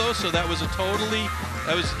at all, though, so that was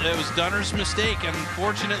it was Dunner's mistake, and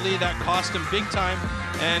unfortunately that cost him big time,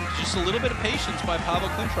 and just a little bit of patience by Pavel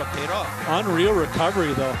Klintrup paid off. Unreal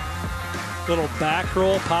recovery, though. Little back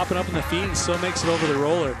roll popping up in the feet and still makes it over the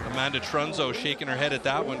roller. Amanda Trunzo shaking her head at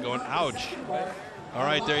that one, going, ouch. All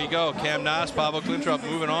right, there you go. Cam Noss, Pavel Klintrup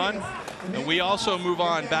moving on. And we also move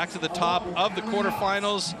on back to the top of the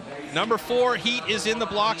quarterfinals. Number 4 heat is in the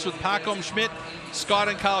blocks with Pacom Schmidt, Scott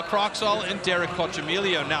and Kyle Croxall, and Derek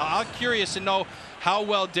Cochemilio. Now, I'm curious to know how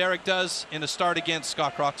well Derek does in a start against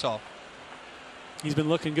Scott Croxall. He's been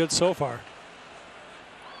looking good so far.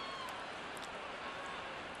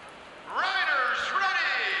 Riders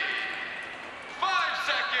ready.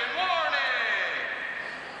 5-second warning.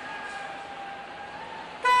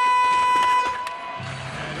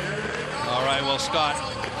 All right, well, Scott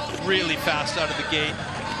really fast out of the gate.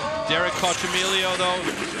 Derek Cochemilio, though,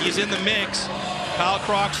 he's in the mix. Kyle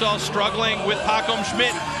Croxall struggling with Pacom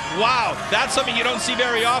Schmidt. Wow, that's something you don't see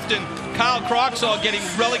very often. Kyle Croxall getting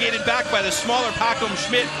relegated back by the smaller Pacom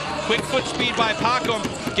Schmidt. Quick foot speed by Pacom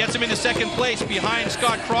gets him into second place behind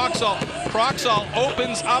Scott Croxall. Croxall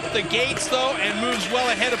opens up the gates, though, and moves well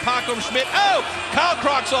ahead of Pacom Schmidt. Oh, Kyle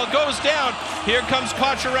Croxall goes down. Here comes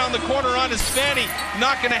Koch around the corner on his fanny.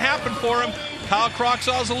 Not going to happen for him. Kyle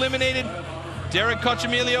Croxall's eliminated. Derek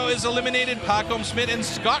Cochemilio is eliminated. Pacom Schmidt and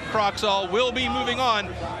Scott Croxall will be moving on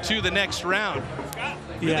to the next round.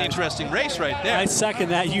 Really interesting race right there. I second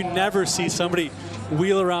that. You never see somebody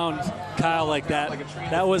wheel around Kyle like that.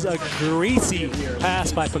 That was a greasy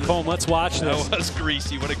pass by Pacom. Let's watch this. That was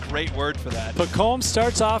greasy. What a great word for that. Pacom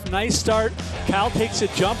starts off, nice start. Kyle takes a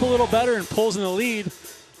jump a little better and pulls in the lead.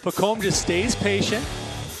 Pacom just stays patient.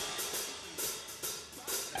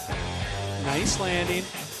 Nice landing.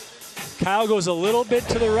 Kyle goes a little bit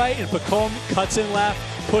to the right, and Pacom cuts in left,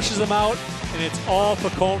 pushes him out, and it's all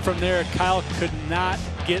Pacom from there. Kyle could not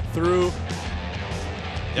get through.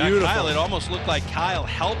 Yeah, Beautiful. Kyle, it almost looked like Kyle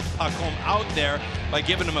helped Pacom out there by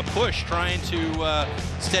giving him a push, trying to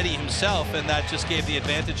steady himself, and that just gave the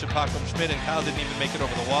advantage to Pacom Schmidt, and Kyle didn't even make it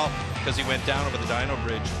over the wall because he went down over the dyno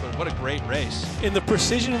bridge. But what a great race. In the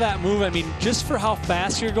precision of that move, I mean, just for how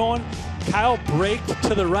fast you're going, Kyle braked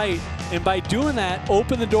to the right, and by doing that,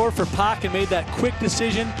 opened the door for Pac and made that quick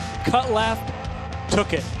decision, cut left,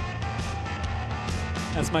 took it.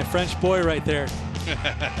 That's my French boy right there.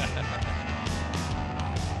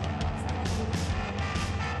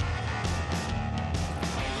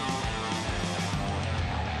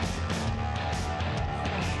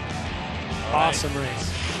 Awesome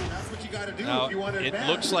race. Now, it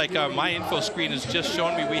looks like my info screen has just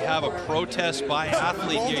shown me we have a protest by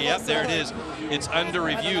athlete here. Yep, there it is. It's under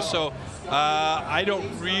review. So I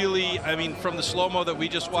don't really, I mean, from the slow-mo that we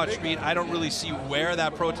just watched, Reed, I don't really see where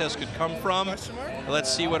that protest could come from.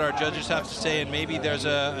 Let's see what our judges have to say, and maybe there's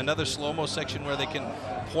another slow-mo section where they can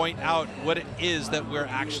point out what it is that we're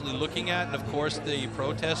actually looking at. And of course, the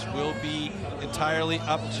protest will be entirely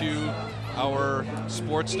up to our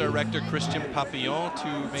sports director, Christian Papillon,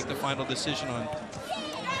 to make the final decision on.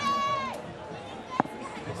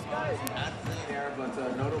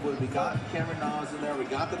 But notably, we got Cameron Nas in there. We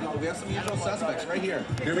got the goal. We have some usual suspects right here.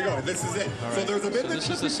 Here we go. This is it. Right. So there's a bit. So this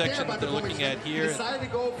is the section that they're looking at here.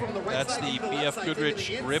 That's the BF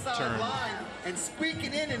Goodrich grip turn. And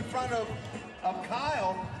squeaking in front of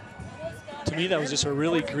Kyle. To me, that was just a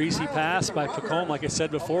really greasy pass by Pacome. Like I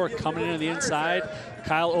said before, coming in on the inside.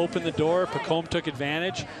 Kyle opened the door. Pacome took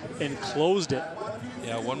advantage and closed it.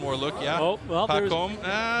 Yeah, one more look. Yeah. Oh, well, Pacome.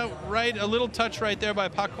 Right, a little touch right there by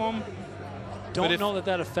Pacome. Don't know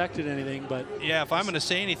that affected anything, but yeah, if I'm going to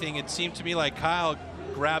say anything, it seemed to me like Kyle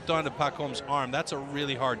grabbed onto Pacome's arm. That's a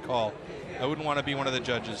really hard call. I wouldn't want to be one of the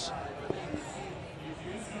judges.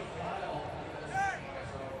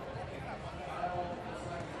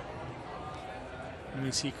 And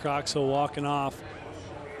you see Croxall walking off.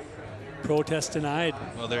 Protest denied.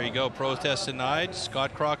 Well, there you go. Protest denied.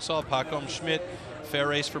 Scott Croxall, Pacome Schmidt. Fair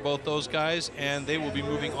race for both those guys, and they will be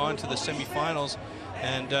moving on to the semifinals.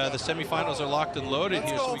 And the semifinals are locked and loaded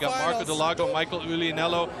here. So we got Marco Delago, Michael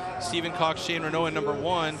Ulianello, Stephen Cox, Shane Renaud in number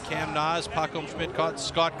 1, Cam Nas, Pacome Schmidt,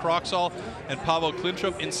 Scott Croxall, and Pavel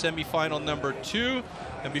Klintrop in semifinal number 2.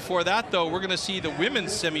 And before that, though, we're going to see the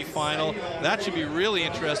women's semifinal. That should be really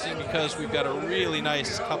interesting because we've got a really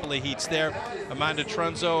nice couple of heats there. Amanda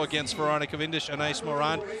Trunzo against Veronica Vindish, Anais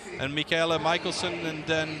Morand, and Michaela Michelson. And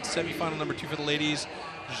then semifinal number 2 for the ladies,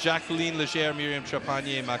 Jacqueline Legere, Miriam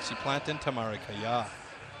Trapanier, Maxi Plant, and Tamara Kaya.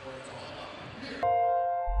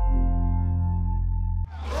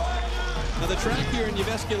 Now the track here in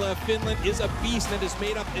Jyväskylä, Finland is a beast that is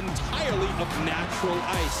made up entirely of natural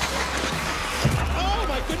ice. Oh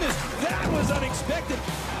my goodness, that was unexpected.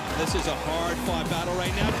 This is a hard-fought battle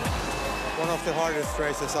right now. One of the hardest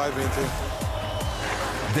races I've been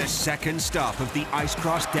to. The second stop of the Ice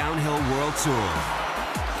Cross Downhill World Tour.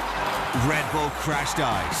 Red Bull Crashed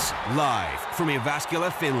Ice, live from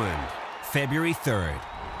Jyväskylä, Finland, February 3rd.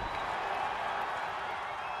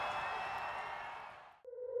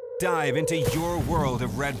 Dive into your world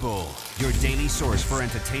of Red Bull, your daily source for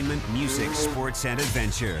entertainment, music, sports, and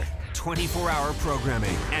adventure. 24-hour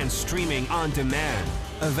programming and streaming on demand.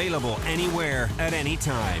 Available anywhere at any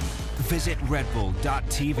time. Visit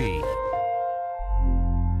redbull.tv.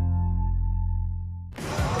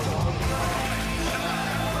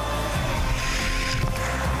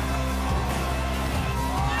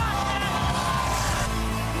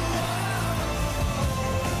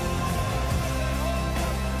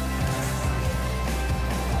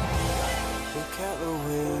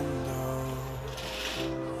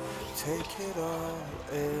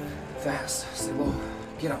 Fast, slow.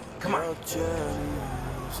 Get up. Come on. About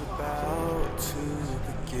to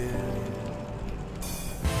begin.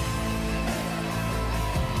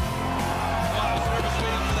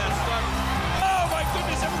 Oh my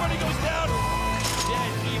goodness, everybody goes down.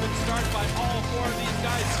 Dead even start by all 4 of these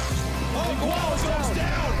guys. Oh, Gual goes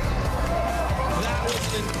down. That was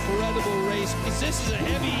an incredible race because this is a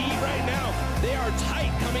heavy heat right now. They are tight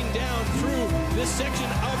coming down through this section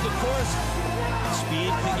of the course.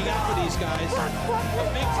 Speed picking up for these guys. A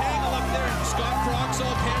big tangle up there. Scott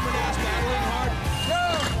Croxall, Cameron Nass battling hard.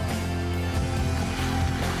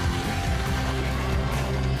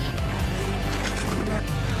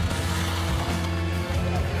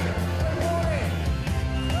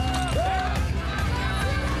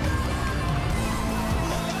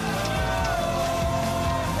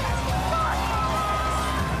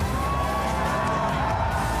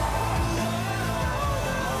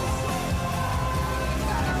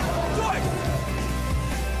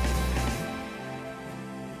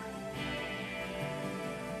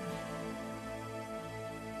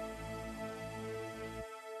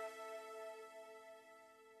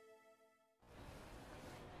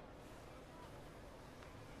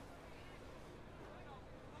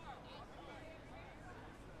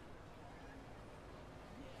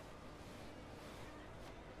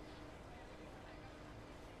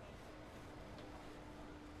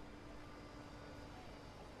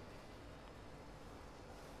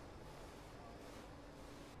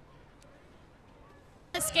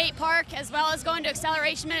 The skate park, as well as going to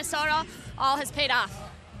Acceleration Minnesota, all has paid off.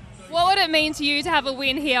 What would it mean to you to have a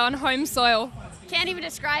win here on home soil? Can't even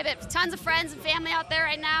describe it. Tons of friends and family out there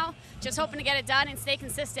right now, just hoping to get it done and stay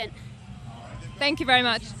consistent. Thank you very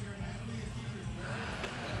much.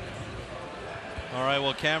 All right,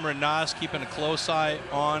 well, Cameron Noss keeping a close eye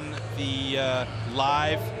on the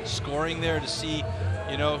live scoring there to see,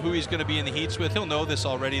 you know, who he's going to be in the heats with. He'll know this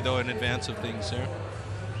already, though, in advance of things there.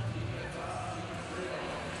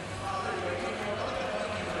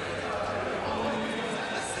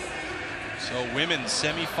 So women's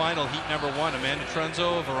semi-final heat number 1, Amanda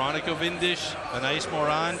Trunzo, Veronica Vindish, Anais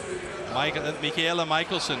Moran, Michaela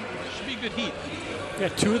Michelson. Should be a good heat. Yeah,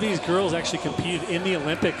 2 of these girls actually competed in the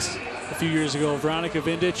Olympics a few years ago. Veronica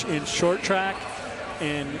Vindic in short track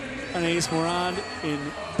and Anais Moran in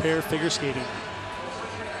pair figure skating.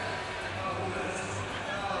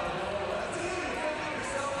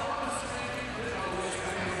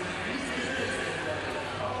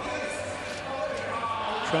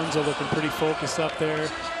 Trunzo looking pretty focused up there.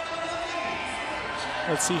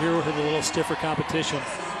 Let's see here with a little stiffer competition.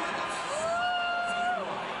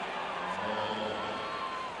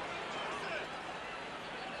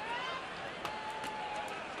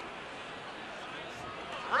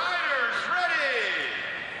 Riders ready.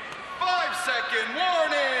 5-second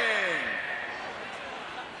warning.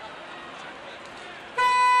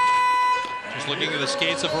 Just looking at the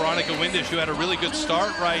skates of Veronica Windish, who had a really good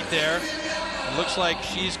start right there. It looks like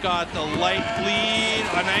she's got the light lead.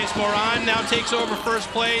 Anais Moran now takes over first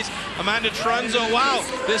place. Amanda Trunzo, wow,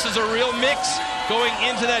 this is a real mix going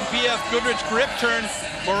into that BF Goodrich grip turn.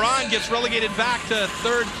 Moran gets relegated back to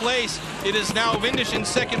 3rd place. It is now Windish in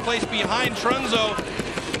 2nd place behind Trunzo.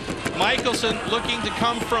 Michelson looking to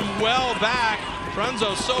come from well back.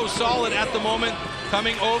 Trunzo so solid at the moment,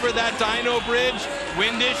 coming over that dyno bridge.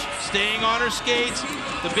 Windish staying on her skates.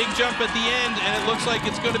 The big jump at the end, and it looks like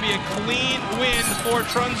it's going to be a clean win for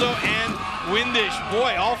Trunzo and Windish.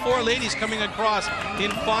 Boy, all 4 ladies coming across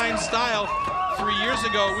in fine style. 3 years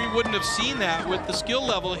ago, we wouldn't have seen that with the skill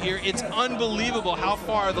level here. It's unbelievable how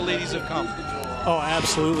far the ladies have come. Oh,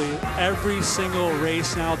 absolutely. Every single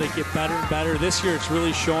race now, they get better and better. This year, it's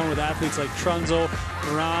really shown with athletes like Trunzo,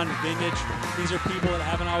 Moran, Vindic. These are people that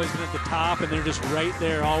haven't always been at the top, and they're just right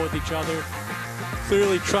there all with each other.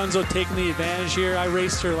 Clearly, Trunzo taking the advantage here. I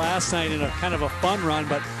raced her last night in a kind of a fun run,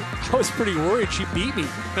 but I was pretty worried she beat me.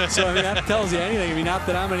 So, I mean, that tells you anything. I mean, not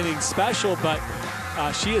that I'm anything special, but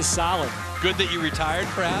she is solid. Good that you retired,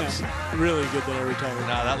 perhaps? Yeah, really good that I retired.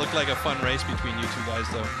 No, that looked like a fun race between you 2 guys,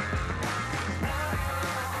 though.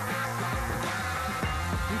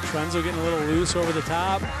 Trunzo getting a little loose over the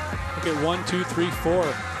top. Look at 1, 2, 3, 4.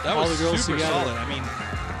 That all was the girls super together. solid. I mean,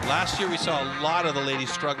 last year we saw a lot of the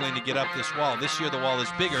ladies struggling to get up this wall. This year the wall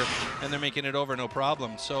is bigger, and they're making it over no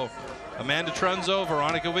problem. So Amanda Trunzo,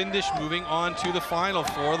 Veronica Windish moving on to the final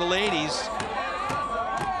for the ladies.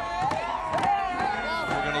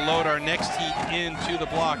 We're going to load our next heat into the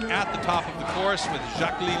block at the top of the course with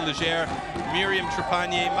Jacqueline Legere, Miriam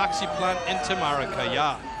Trepanier, Maxi Plant, and Tamara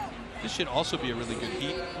Kaya. This should also be a really good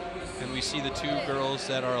heat. And we see the 2 girls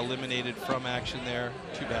that are eliminated from action there.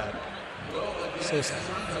 Too bad. So sad.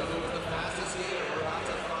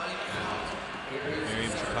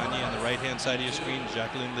 Miriam Trepanier on the right-hand side of your screen.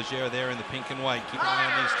 Jacqueline Legere there in the pink and white. Keep an eye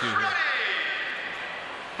on these 2 here.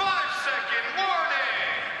 5-second warning.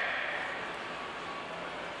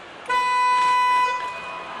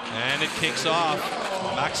 And it kicks off.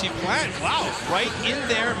 Maxi Plant, wow, right in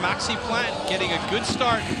there. Maxi Plant getting a good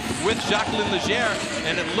start with Jacqueline Legere,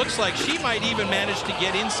 and it looks like she might even manage to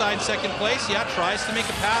get inside 2nd place. Yeah, tries to make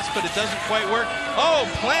a pass, but it doesn't quite work. Oh,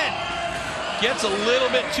 Plant gets a little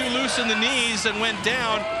bit too loose in the knees and went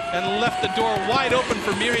down and left the door wide open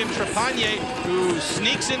for Miriam Trepanier, who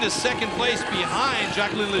sneaks into 2nd place behind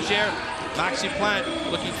Jacqueline Legere. Maxi Plant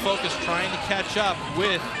looking focused, trying to catch up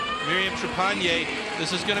with Miriam Trepanier.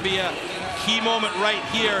 This is going to be a key moment right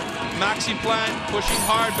here. Maxi Plant pushing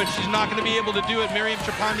hard, but she's not going to be able to do it. Miriam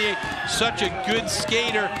Trepanier, such a good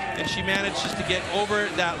skater, and she manages to get over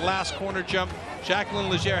that last corner jump. Jacqueline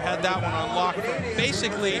Legere had that one on lock for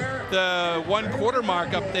basically the 1/4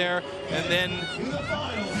 mark up there, and then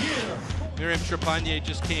Miriam Trepanier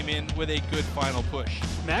just came in with a good final push.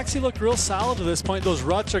 Maxi looked real solid to this point. Those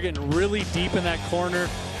ruts are getting really deep in that corner,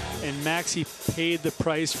 and Maxi paid the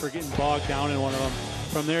price for getting bogged down in one of them.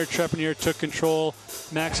 From there, Trepanier took control.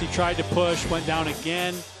 Maxi tried to push, went down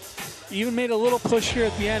again. Even made a little push here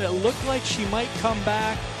at the end. It looked like she might come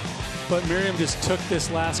back, but Miriam just took this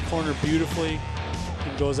last corner beautifully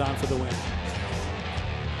and goes on for the win.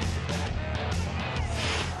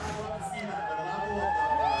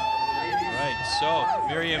 So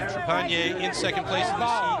Miriam Trepanier in 2nd place in this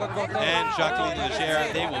heat, and Jacqueline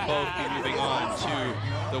Legere, they will both be moving on to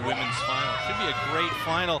the women's final. Should be a great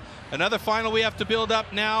final. Another final we have to build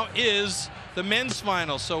up now is the men's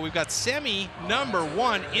final. So we've got semi number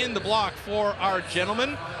 1 in the block for our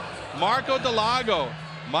gentlemen. Marco Delago,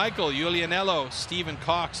 Michael Julianello, Stephen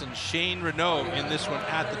Cox, and Shane Renaud in this one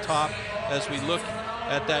at the top as we look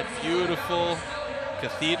at that beautiful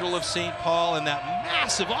Cathedral of St. Paul and that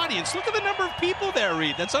massive audience. Look at the number of people there,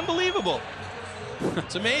 Reed. That's unbelievable.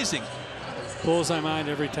 It's amazing. Blows my mind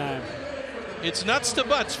every time. It's nuts to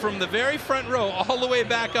butts from the very front row all the way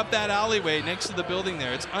back up that alleyway next to the building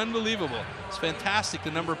there. It's unbelievable. It's fantastic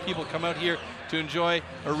the number of people come out here to enjoy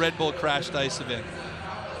a Red Bull Crashed Ice event.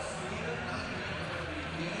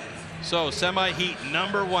 So semi-heat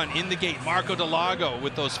number 1 in the gate. Marco Delago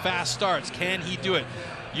with those fast starts. Can he do it?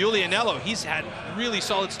 Julianello, he's had really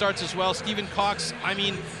solid starts as well. Stephen Cox, I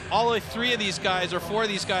mean, all 3 of these guys or 4 of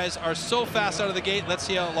these guys are so fast out of the gate. Let's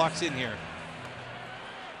see how it locks in here.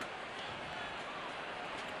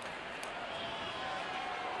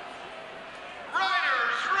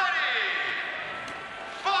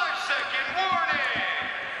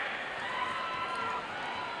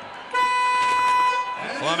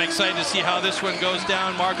 Well, I'm excited to see how this one goes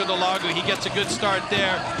down. Marco Delago, he gets a good start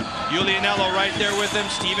there. Julianello right there with him.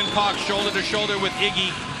 Stephen Cox shoulder to shoulder with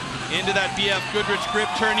Iggy into that BF Goodrich grip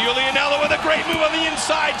turn. Julianello with a great move on the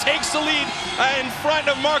inside takes the lead in front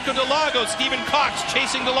of Marco Delago. Stephen Cox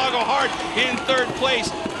chasing Delago hard in 3rd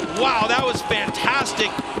place. Wow, that was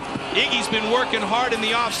fantastic. Iggy's been working hard in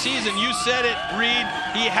the off-season. You said it, Reed.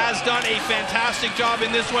 He has done a fantastic job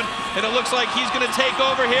in this one, and it looks like he's going to take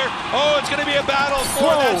over here. Oh, it's going to be a battle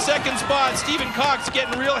for that 2nd spot. Stephen Cox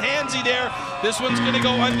getting real handsy there. This one's going to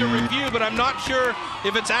go under review, but I'm not sure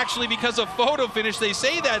if it's actually because of photo finish. They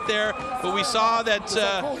say that there, but we saw that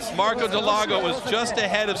Marco Delago was just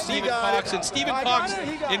ahead of Stephen Cox, and Stephen Cox,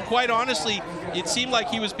 and quite honestly, it seemed like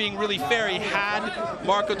he was being really fair. He had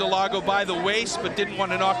Marco Delago by the waist, but didn't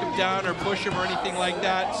want to knock him down or push him or anything like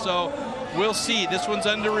that. So we'll see. This one's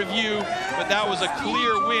under review, but that was a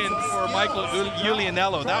clear win for Michael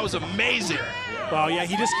Julianello. That was amazing. Wow, yeah,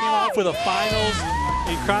 he just came off with a finals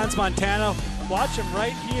in Crans, Montana. Watch him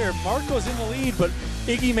right here. Marco's in the lead, but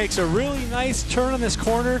Iggy makes a really nice turn on this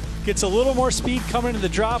corner, gets a little more speed coming to the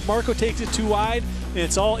drop. Marco takes it too wide, and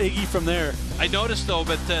it's all Iggy from there. I noticed, though,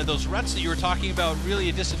 but those ruts that you were talking about, really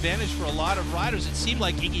a disadvantage for a lot of riders. It seemed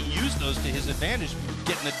like Iggy used those to his advantage,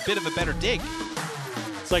 getting a bit of a better dig.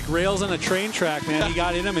 It's like rails on a train track, man. He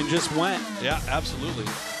got in them and just went. Yeah, absolutely.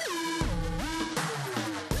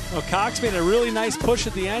 Well, Cox made a really nice push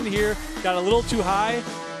at the end here, got a little too high,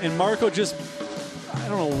 and Marco just, I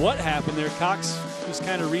don't know what happened there. Cox just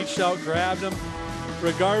kind of reached out, grabbed him.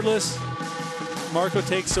 Regardless, Marco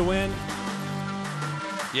takes the win.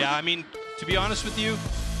 Yeah, I mean, to be honest with you,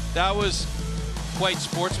 that was quite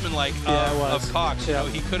sportsmanlike of Cox. Yeah. You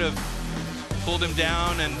know, he could have pulled him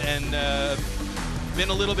down and been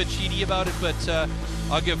a little bit cheaty about it, but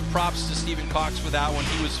I'll give props to Stephen Cox for that one.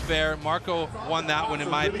 He was fair. Marco won that one, in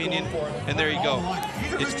my opinion, and there you go.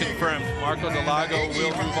 It's confirmed. Marco Delago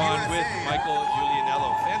will move on with Michael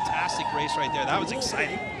Julianello. Fantastic race right there. That was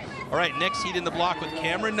exciting. All right, next heat in the block with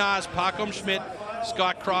Cameron Nas, Pacom Schmidt,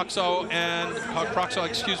 Scott Croxall, and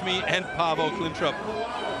Paavo Klimtrup.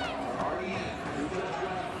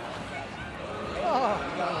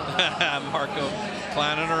 Marco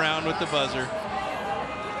clowning around with the buzzer.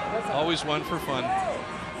 Always one for fun.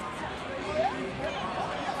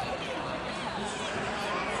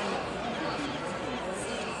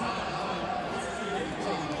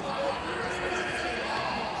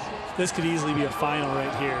 This could easily be a final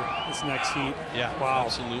right here, this next heat. Yeah, wow.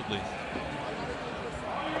 Absolutely.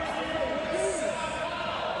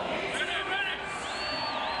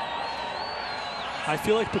 I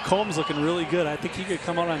feel like Pacom's looking really good. I think he could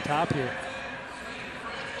come out on top here.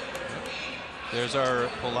 There's our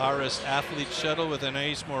Polaris athlete shuttle with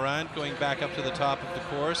Anaïs Morand going back up to the top of the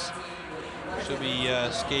course. She'll be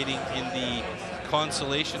skating in the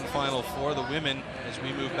consolation final for the women as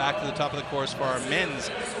we move back to the top of the course for our men's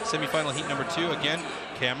semifinal heat number 2. Again,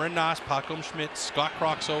 Cameron Nas, Pacom Schmidt, Scott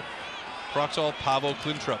Croxall, Paavo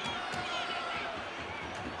Klimtrup.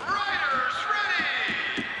 Riders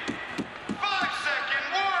ready! 5-second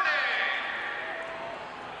warning!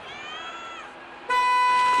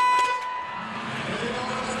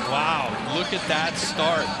 Wow, look at that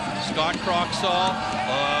start. Scott Croxall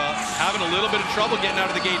having a little bit of trouble getting out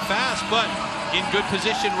of the gate fast, but in good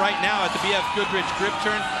position right now at the BF Goodrich grip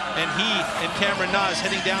turn, and he and Cameron Nas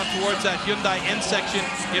heading down towards that Hyundai end section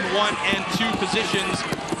in 1 and 2 positions.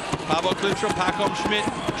 Paavo Klimtrup, Pacom Schmidt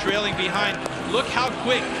trailing behind. Look how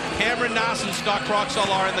quick Cameron Nas and Scott Croxall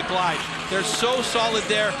are in the glide. They're so solid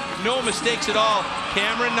there, no mistakes at all.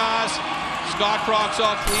 Cameron Nas, Scott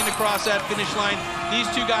Croxall clean across that finish line. These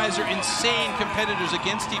two guys are insane competitors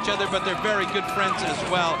against each other, but they're very good friends as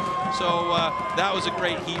well. So that was a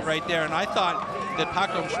great heat right there. And I thought that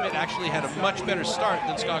Paco Schmidt actually had a much better start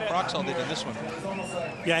than Scott Croxall did in this one.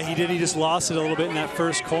 Yeah, he did. He just lost it a little bit in that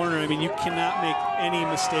first corner. I mean, you cannot make any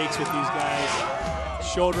mistakes with these guys.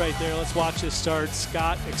 Showed right there. Let's watch this start.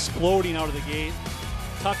 Scott exploding out of the gate.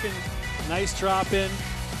 Tucking, nice drop in.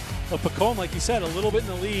 But Pacome, like you said, a little bit in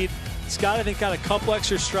the lead. Scott, I think, got a couple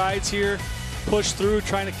extra strides here. Pushed through,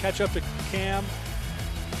 trying to catch up to Cam.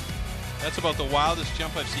 That's about the wildest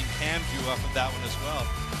jump I've seen Cam do off of that one as well.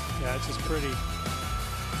 Yeah, it's just pretty.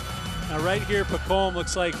 Now right here, Pacome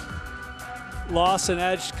looks like lost an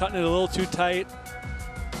edge, cutting it a little too tight.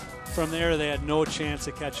 From there, they had no chance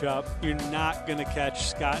to catch up. You're not going to catch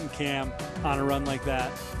Scott and Cam on a run like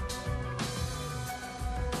that.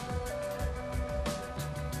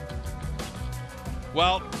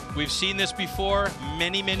 Well, we've seen this before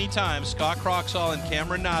many, many times. Scott Croxall and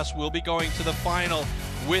Cameron Nass will be going to the final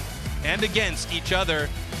with and against each other.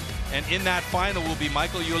 And in that final will be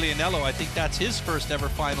Michael Iulianello. I think that's his first ever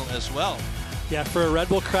final as well. Yeah, for a Red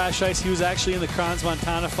Bull Crash Ice, he was actually in the Crans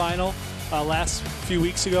Montana final last few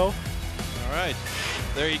weeks ago. All right,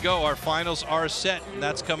 there you go. Our finals are set, and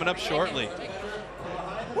that's coming up shortly.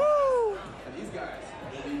 Woo!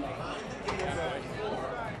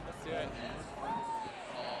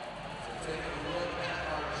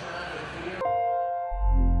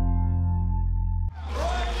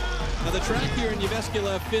 Now the track here in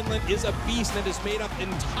Jyväskylä, Finland is a beast that is made up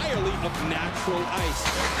entirely of natural ice.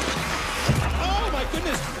 Oh my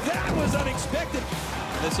goodness, that was unexpected.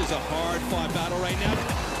 This is a hard-fought battle right now.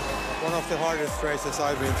 One of the hardest races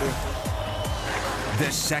I've been to.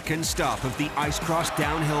 The second stop of the Ice Cross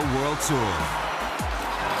Downhill World Tour.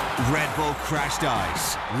 Red Bull Crashed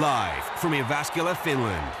Ice, live from Jyväskylä,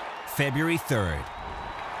 Finland, February 3rd.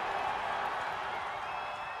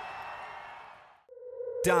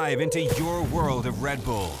 Dive into your world of Red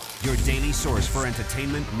Bull, your daily source for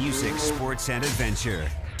entertainment, music, sports, and adventure.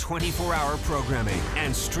 24-hour programming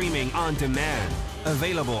and streaming on demand.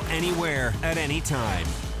 Available anywhere at any time.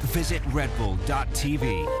 Visit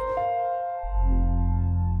redbull.tv.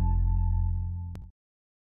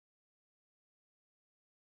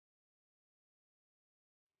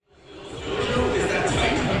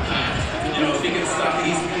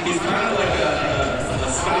 He's kind of like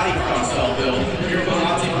a Scotty Croxall build. You're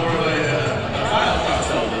Bonazzi more of a Kyle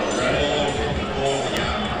Croxall build, right?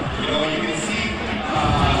 Yeah. You know, you can see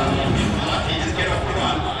he just get up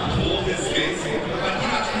front, hold his skates, but he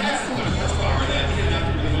has so much horsepower that he didn't have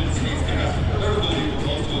to really hold his skates because they're really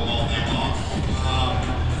close to him all day long.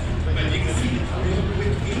 But you can see how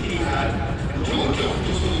quick he had. And Jojo,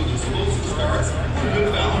 just with those explosive starts,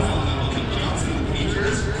 good balance on the jumps and the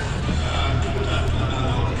features.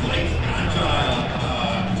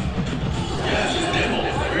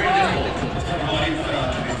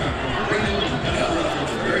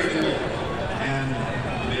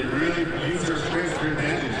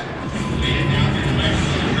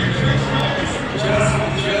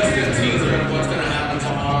 Just a teaser of what's going to happen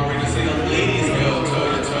tomorrow. We're going to see the ladies go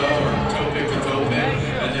toe-to-toe or toe-pick to toe-pick.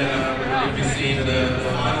 And then we're going to be seeing the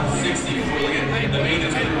final 60 before the main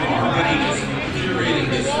is already just curating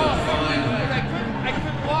this fine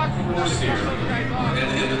course here. And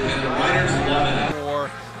the riders loving it. For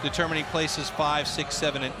determining places 5, 6,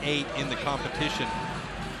 7, and 8 in the competition.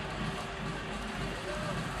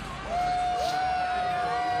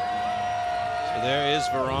 There is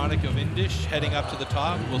Veronica Vindish heading up to the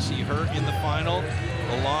top. We'll see her in the final,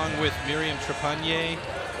 along with Miriam Trepanier,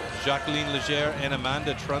 Jacqueline Leger, and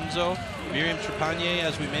Amanda Trunzo. Miriam Trepanier,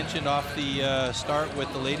 as we mentioned off the start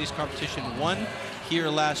with the ladies competition, won here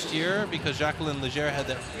last year because Jacqueline Leger had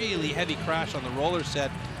that really heavy crash on the roller set.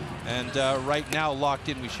 And right now locked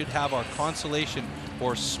in, we should have our consolation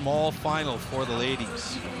or small final for the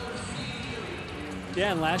ladies.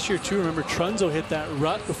 Yeah, and last year too, remember Trunzo hit that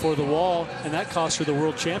rut before the wall, and that cost her the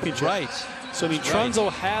World Championship. Right. So I mean, Trunzo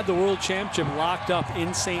had the World Championship locked up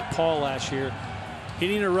in St. Paul last year.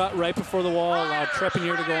 Hitting a rut right before the wall allowed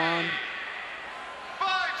Trepanier to go on.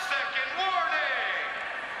 5-second warning.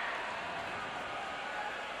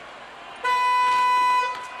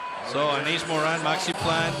 So Anise Moran, Maxi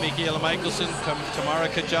Plant, Michaela Michelson, Tamara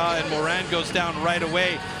Kaja, and Moran goes down right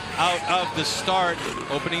away out of the start,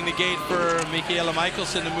 opening the gate for Michaela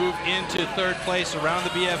Michelson to move into third place around the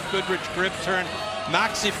BF Goodrich grip turn.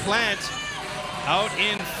 Maxi Plant out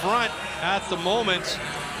in front at the moment,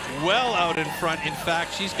 well out in front. In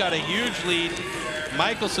fact, she's got a huge lead.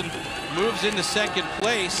 Michelson moves into second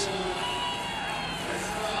place.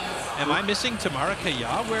 Am I missing Tamara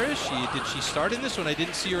Kaya? Where is she? Did she start in this one? I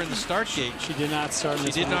didn't see her in the start gate. She did not start in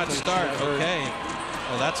this one. She did not start. Okay.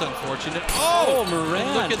 Well, that's unfortunate. Oh,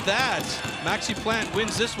 Moran. Look at that. Maxi Plant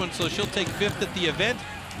wins this one, so she'll take 5th at the event.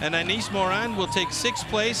 And Anais Moran will take 6th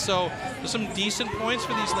place, so there's some decent points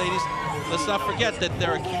for these ladies. Let's not forget that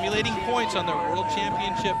they're accumulating points on their World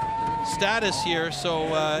Championship status here,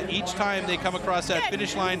 so each time they come across that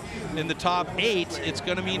finish line in the top 8, it's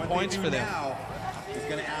going to mean points for them.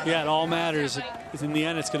 Yeah, it all matters. In the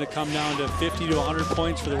end, it's going to come down to 50 to 100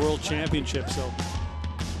 points for the World Championship. So,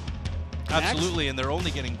 absolutely, and they're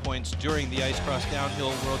only getting points during the Ice Cross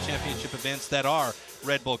Downhill World Championship events that are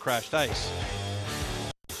Red Bull Crashed Ice.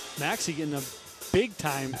 Maxi getting a big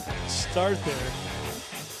time start there.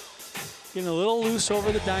 Getting a little loose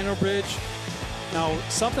over the dyno bridge. Now,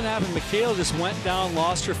 something happened. Michaela just went down,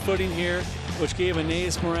 lost her footing here, which gave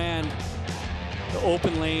Anais Moran the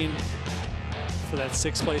open lane for that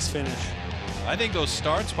 6th place finish. I think those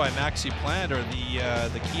starts by Maxi Plant are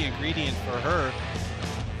the key ingredient for her.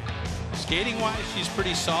 Skating-wise, she's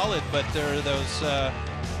pretty solid, but there are those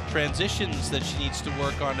transitions that she needs to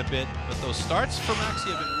work on a bit. But those starts for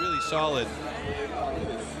Maxi have been really solid.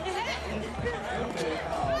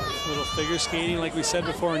 Little figure skating, like we said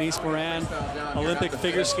before, Anais Moran, Olympic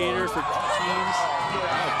figure skater for teams.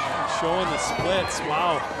 Showing the splits.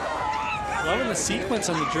 Wow. Loving the sequence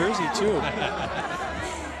on the jersey, too.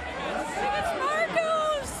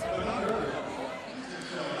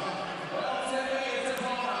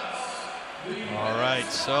 All right,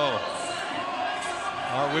 so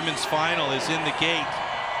our women's final is in the gate.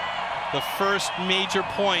 The first major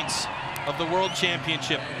points of the World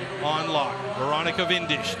Championship on lock. Veronica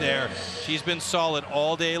Vindish there. She's been solid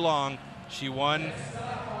all day long. She won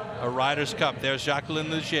a Riders' Cup. There's Jacqueline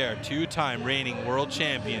Leger, 2-time reigning world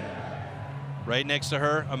champion. Right next to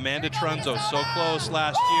her, Amanda Trunzo. So close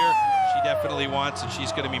last year. She definitely wants it.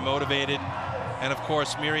 She's going to be motivated. And of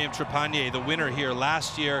course, Miriam Trepanier, the winner here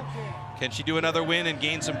last year. Can she do another win and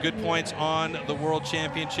gain some good points on the World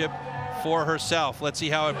Championship for herself? Let's see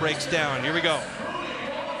how it breaks down. Here we go.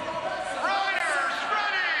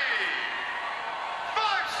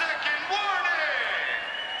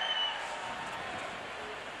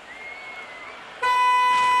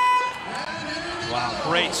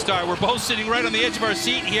 Great start. We're both sitting right on the edge of our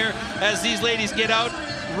seat here as these ladies get out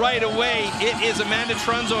right away. It is Amanda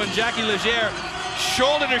Trunzo and Jackie Leger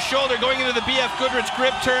shoulder to shoulder going into the BF Goodrich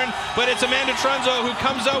grip turn, but it's Amanda Trunzo who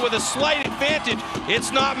comes out with a slight advantage.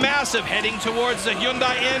 It's not massive, heading towards the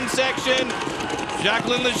Hyundai N section.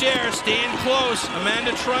 Jacqueline Leger staying close.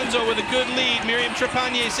 Amanda Trunzo with a good lead. Miriam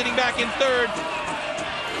Trepanier sitting back in 3rd.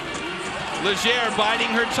 Leger biding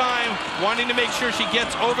her time, wanting to make sure she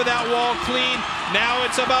gets over that wall clean. Now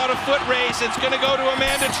it's about a foot race. It's going to go to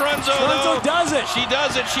Amanda Trunzo. Trunzo does it. She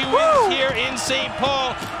does it. She wins here in St.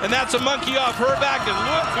 Paul, and that's a monkey off her back. And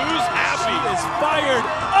look who's happy. She is fired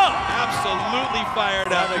up. Absolutely fired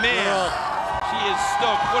up. Man, she is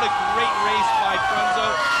stoked. What a great race by Trunzo.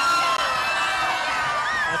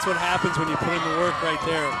 That's what happens when you put in the work right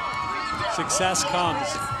there. Success comes.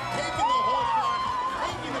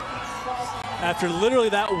 After literally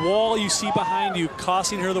that wall you see behind you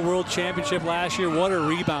costing her the World Championship last year, what a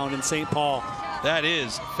rebound in St. Paul. That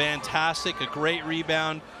is fantastic, a great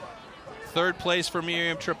rebound. 3rd place for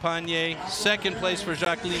Miriam Trepanier, 2nd place for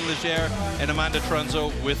Jacqueline Leger, and Amanda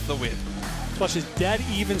Trunzo with the win. Watch this dead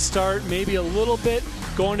even start, maybe a little bit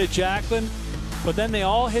going to Jacqueline, but then they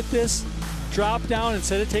all hit this drop down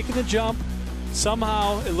instead of taking the jump.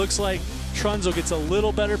 Somehow it looks like Trunzo gets a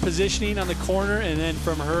little better positioning on the corner, and then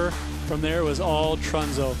from there it was all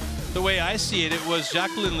Trunzo. The way I see it, it was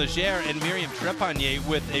Jacqueline Leger and Miriam Trepanier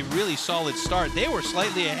with a really solid start. They were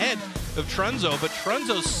slightly ahead of Trunzo, but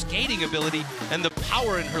Trunzo's skating ability and the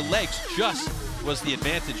power in her legs just was the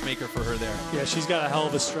advantage maker for her there. Yeah, she's got a hell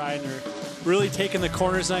of a stride in her. Really taking the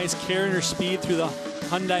corners nice, carrying her speed through the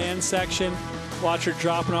Hyundai N section. Watch her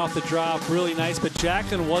dropping off the drop, really nice, but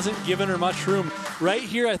Jacqueline wasn't giving her much room. Right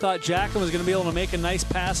here, I thought Jacqueline was gonna be able to make a nice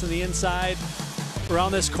pass on the inside.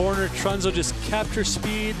 Around this corner, Trunzo just kept her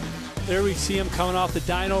speed. There we see him coming off the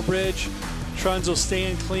dyno bridge. Trunzo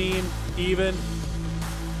staying clean, even,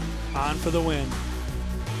 on for the win.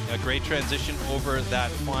 A great transition over that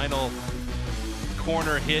final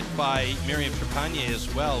corner hit by Miriam Trepanier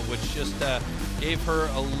as well, which just gave her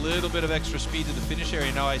a little bit of extra speed to the finish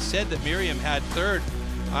area. Now, I said that Miriam had 3rd.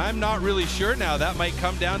 I'm not really sure now. That might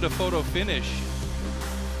come down to photo finish.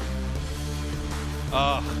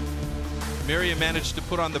 Miriam managed to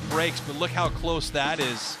put on the brakes, but look how close that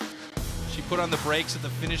is. She put on the brakes at the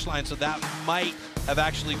finish line, so that might have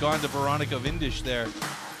actually gone to Veronica Vindish there.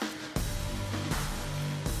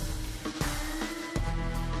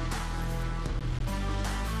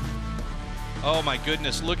 Oh my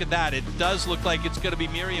goodness, look at that. It does look like it's going to be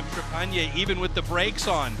Miriam Trepanier, even with the brakes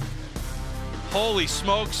on. Holy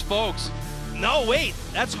smokes, folks. No, wait,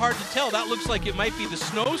 that's hard to tell. That looks like it might be the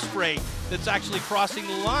snow spray that's actually crossing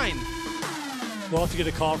the line. We'll have to get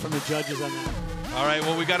a call from the judges on that. All right,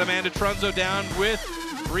 well, we got Amanda Trunzo down with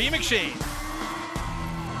Bree McShane.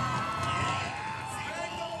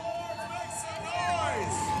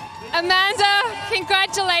 Amanda,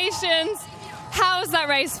 congratulations. How was that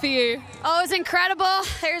race for you? Oh, it was incredible.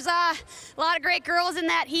 There's a lot of great girls in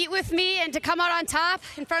that heat with me, and to come out on top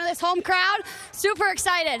in front of this home crowd, super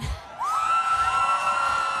excited.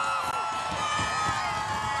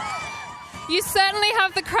 You certainly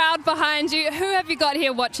have the crowd behind you. Who have you got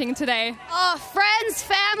here watching today? Oh, friends,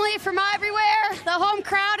 family from everywhere, the home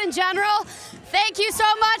crowd in general. Thank you so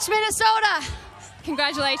much, Minnesota.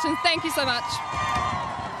 Congratulations. Thank you so much.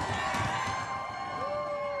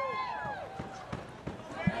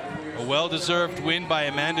 A well-deserved win by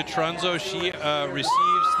Amanda Trunzo. She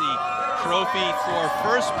receives the trophy for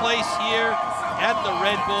first place here at the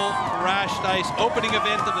Red Bull Crashed Ice opening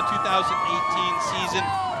event of the 2018 season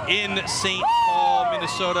in St. Paul,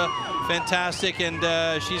 Minnesota. Fantastic, and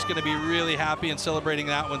she's going to be really happy and celebrating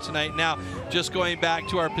that one tonight. Now, just going back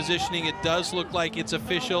to our positioning, it does look like it's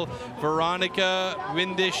official. Veronica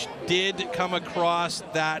Windisch did come across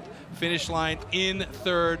that finish line in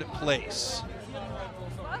third place.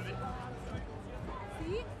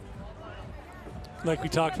 Like we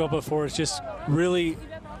talked about before, it's just really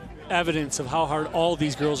evidence of how hard all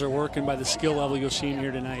these girls are working by the skill level you'll see in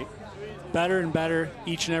here tonight. Better and better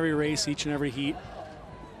each and every race, each and every heat.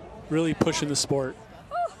 Really pushing the sport.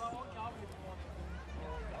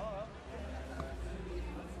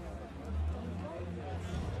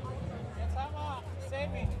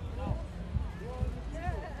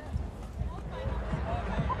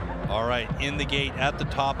 All right, in the gate at the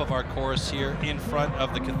top of our course here in front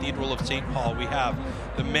of the Cathedral of St. Paul, we have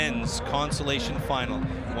the men's consolation final.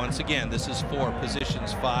 Once again, this is for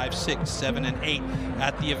positions 5, 6, 7, and 8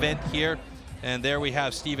 at the event here. And there we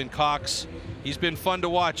have Stephen Cox. He's been fun to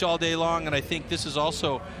watch all day long, and I think this is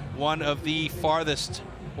also one of the farthest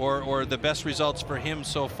or the best results for him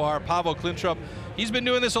so far. Paavo Klintrup, he's been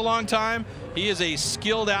doing this a long time. He is a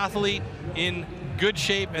skilled athlete in good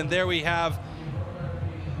shape, and there we have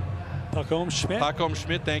Pacom Schmidt. Pacom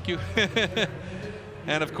Schmidt, thank you.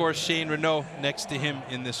 And of course, Shane Renaud next to him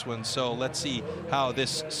in this one. So let's see how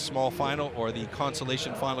this small final or the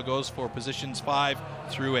consolation final goes for positions 5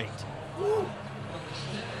 through 8.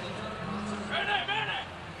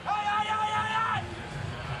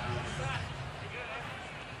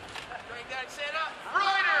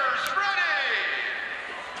 Riders ready!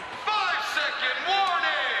 5-second warning!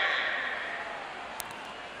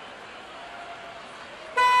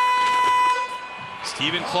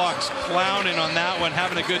 Stephen Clark's clowning on that one,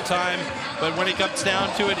 having a good time. But when it comes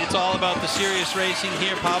down to it, it's all about the serious racing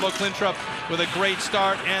here. Paavo Klintrup with a great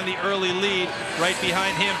start and the early lead. Right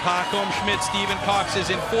behind him, Pacom Schmidt. Stephen Cox is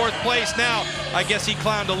in 4th place now. I guess he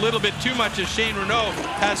clowned a little bit too much as Shane Renaud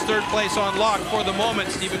has 3rd place on lock for the moment.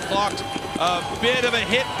 Stephen Clark's a bit of a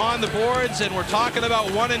hit on the boards, and we're talking about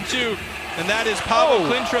 1 and 2, and that is Paavo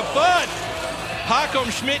Klintrup. But Pacom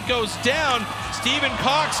Schmidt goes down. Stephen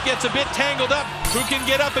Cox gets a bit tangled up. Who can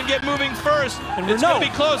get up and get moving first? And it's going to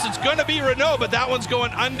be close. It's going to be Renaud, but that one's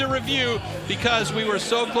going under review because we were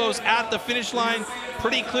so close at the finish line.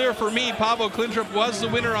 Pretty clear for me. Paavo Klintrup was the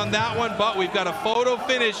winner on that one, but we've got a photo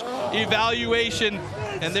finish evaluation.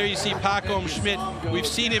 And there you see Pacom Schmidt. We've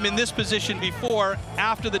seen him in this position before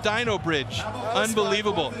after the Dyno Bridge.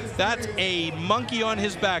 Unbelievable. That's a monkey on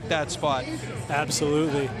his back, that spot.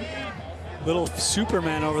 Absolutely. Little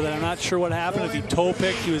Superman over there. I'm not sure what happened. If he toe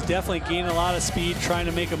picked, he was definitely gaining a lot of speed, trying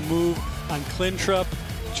to make a move on Klintrup.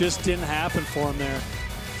 Just didn't happen for him there.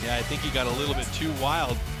 Yeah, I think he got a little bit too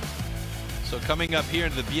wild. So coming up here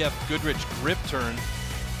into the BF Goodrich grip turn,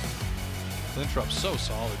 Klintrup's so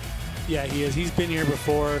solid. Yeah, he is. He's been here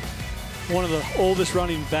before. One of the oldest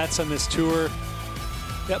running vets on this tour.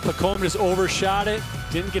 Yeah, Pacom just overshot it.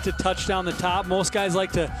 Didn't get to touch down the top. Most guys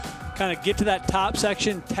like to kind of get to that top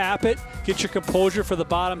section, tap it, get your composure for the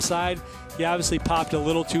bottom side. He obviously popped a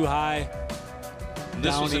little too high.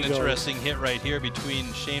 This was an interesting hit right here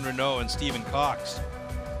between Shane Renaud and Stephen Cox.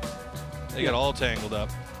 They got all tangled up.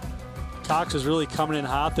 Cox was really coming in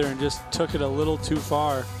hot there and just took it a little too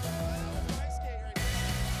far.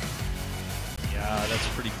 Yeah, that's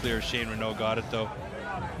pretty clear. Shane Renaud got it though.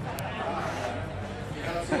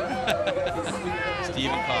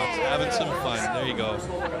 Stephen Cox having some fun. There you go.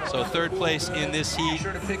 So 3rd place in this heat.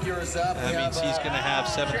 That means he's going to have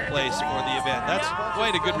 7th place for the event. That's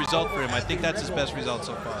quite a good result for him. I think that's his best result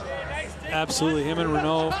so far. Absolutely. Him and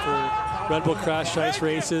Renault for Red Bull Crash Ice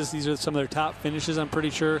races. These are some of their top finishes, I'm pretty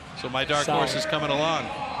sure. So my dark horse is coming along.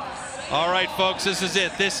 All right, folks, this is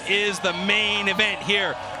it. This is the main event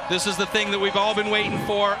here. This is the thing that we've all been waiting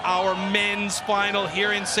for, our men's final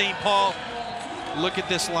here in St. Paul. Look at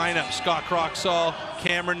this lineup. Scott Croxall,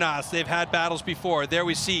 Cameron Noss. They've had battles before. There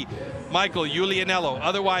we see Michael Iulianello,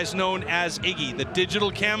 otherwise known as Iggy. The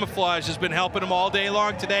digital camouflage has been helping him all day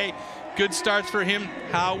long today. Good starts for him.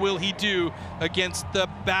 How will he do against the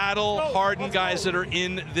battle-hardened guys that are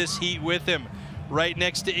in this heat with him? Right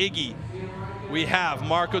next to Iggy, we have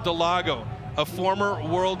Marco Delago, a former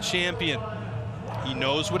world champion. He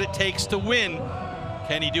knows what it takes to win.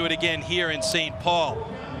 Can he do it again here in St.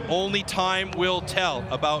 Paul? Only time will tell.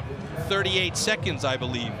 About 38 seconds, I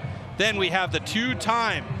believe. Then we have the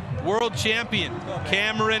two-time world champion,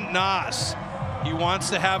 Cameron Noss. He wants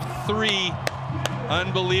to have 3.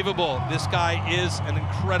 Unbelievable. This guy is an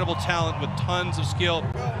incredible talent with tons of skill.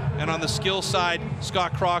 And on the skill side,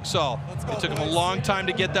 Scott Croxall. It took him a long time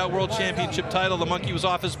to get that world championship title. The monkey was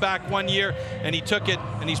off his back 1 year, and he took it,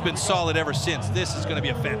 and he's been solid ever since. This is going to be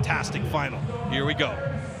a fantastic final. Here we go.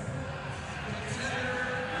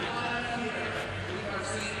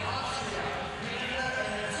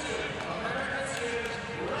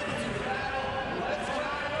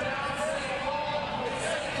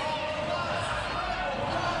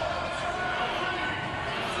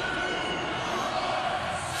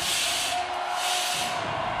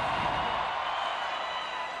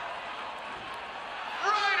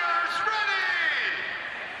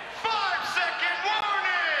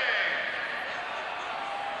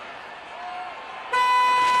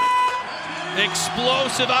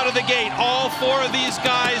 Explosive out of the gate. All 4 of these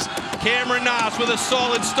guys. Cameron Noss with a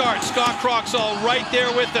solid start. Scott Croxall right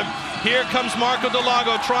there with him. Here comes Marco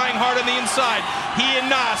Delago trying hard on the inside. He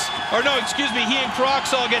and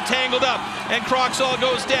Croxall get tangled up, and Croxall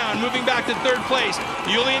goes down, moving back to 3rd place.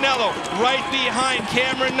 Iulianello right behind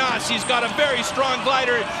Cameron Noss. He's got a very strong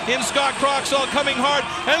glider in Scott Croxall coming hard,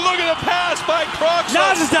 and look at the pass by Croxall.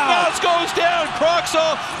 Noss is down. Noss goes down.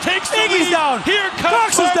 Croxall takes the Iggy's lead. down. Here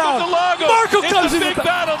comes Marco Delago. Marco comes in the big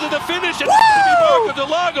battle to the finish. It's going to be Marco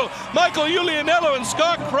Delago, Michael Iulianello, and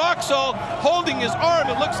Scott Croxall holding his arm.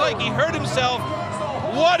 It looks like he hurt himself.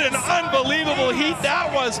 What an unbelievable heat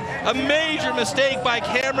that was. A major mistake by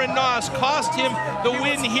Cameron Noss cost him the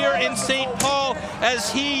win here in St. Paul,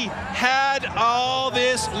 as he had all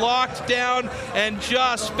this locked down and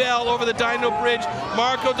just fell over the Dino Bridge.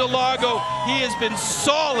 Marco Delago, he has been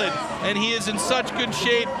solid, and he is in such good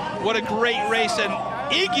shape. What a great race. And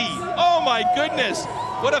Iggy, oh my goodness,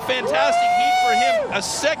 what a fantastic heat for him. A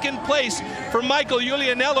 2nd place for Michael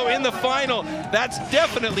Iulianello in the final. That's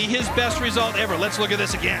definitely his best result ever. Let's look at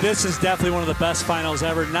this again. This is definitely one of the best finals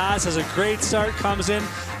ever. Noss has a great start, comes in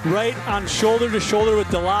right on shoulder to shoulder with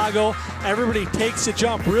Delago. Everybody takes the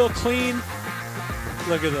jump real clean.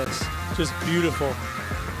 Look at this, just beautiful.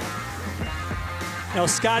 Now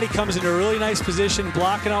Scotty comes into a really nice position,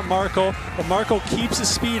 blocking out Marco, but Marco keeps his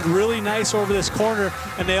speed really nice over this corner,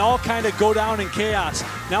 and they all kind of go down in chaos.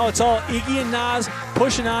 Now it's all Iggy and Noss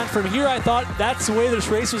pushing on. From here, I thought that's the way this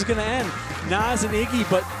race was going to end. Noss and Iggy,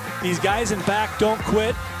 but these guys in back don't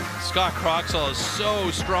quit. Scott Croxall is so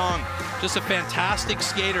strong, just a fantastic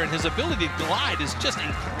skater, and his ability to glide is just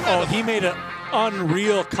incredible. Oh, he made an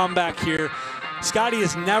unreal comeback here. Scotty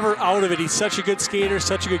is never out of it. He's such a good skater,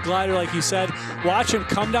 such a good glider, like you said. Watch him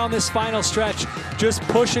come down this final stretch, just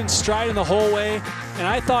pushing, striding the whole way. And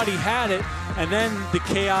I thought he had it, and then the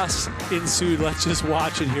chaos ensued. Let's just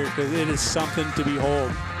watch it here, because it is something to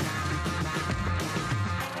behold.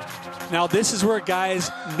 Now this is where guys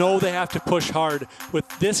know they have to push hard. With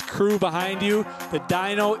this crew behind you, the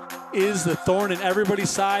Dino is the thorn in everybody's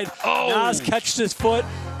side. Oh. Noss catches his foot.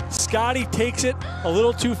 Scotty takes it a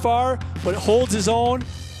little too far, but holds his own.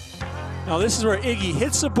 Now this is where Iggy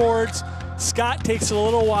hits the boards. Scott takes it a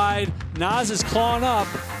little wide. Noss is clawing up.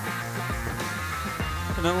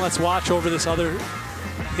 And then let's watch over this other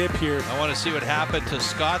hip here. I want to see what happened to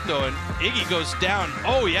Scott, though, and Iggy goes down.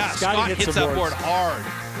 Oh yeah, Scott hits that board hard.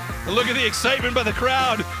 And look at the excitement by the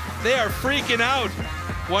crowd. They are freaking out.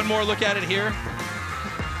 One more look at it here.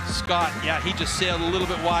 Scott, yeah, he just sailed a little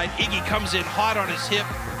bit wide. Iggy comes in hot on his hip.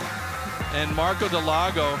 And Marco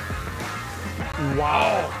Delago.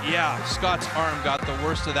 Wow. Oh, yeah, Scott's arm got the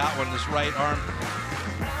worst of that one, his right arm.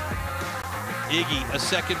 Iggy, a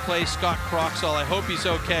 2nd place. Scott Croxall, I hope he's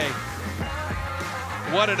okay.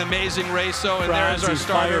 What an amazing race, though. And there's our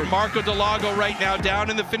starter, Marco Delago, right now down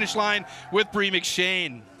in the finish line with Bree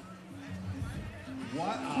McShane.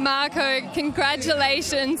 Marco,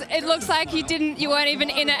 congratulations. It looks like you weren't even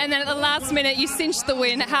in it, and then at the last minute you cinched the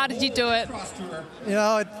win. How did you do it? You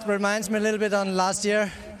know, it reminds me a little bit on last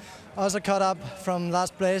year. I also caught up from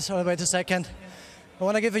last place all the way to second. I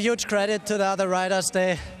want to give a huge credit to the other riders.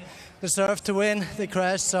 They deserved to win. They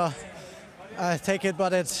crashed, so I take it,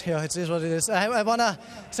 but it is what it is. I want to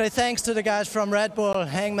say thanks to the guys from Red Bull,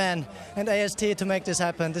 Hangman, and AST to make this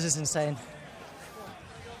happen. This is insane.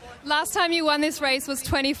 Last time you won this race was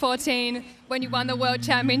 2014 when you won the World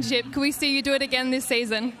Championship. Can we see you do it again this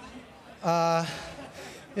season?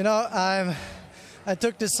 You know, I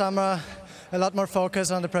took this summer a lot more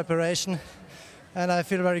focus on the preparation, and I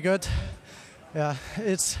feel very good. Yeah,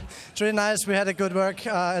 it's really nice. We had a good work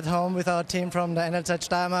at home with our team from the NLZ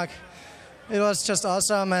Steiermark. It was just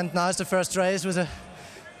awesome, and now it's the first race with a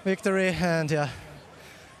victory, and yeah.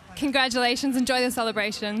 Congratulations. Enjoy the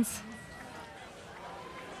celebrations.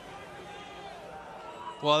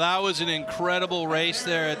 Well, that was an incredible race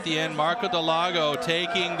there at the end. Marco Delago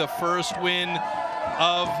taking the first win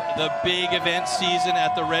of the big event season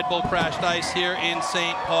at the Red Bull Crashed Ice here in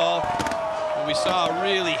St. Paul. And we saw a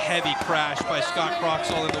really heavy crash by Scott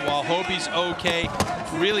Croxall in the wall. Hope he's okay.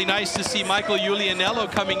 Really nice to see Michael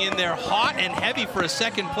Iulianello coming in there hot and heavy for a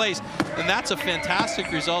second place. And that's a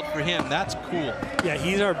fantastic result for him. That's cool. Yeah,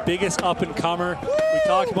 he's our biggest up-and-comer. We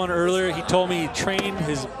talked about it earlier. He told me he trained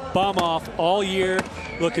his bum off all year,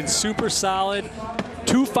 looking super solid.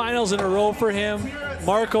 2 finals in a row for him.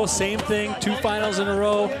 Marco, same thing, 2 finals in a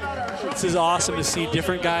row. This is awesome to see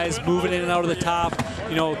different guys moving in and out of the top.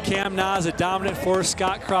 You know, Cam Nas, a dominant force.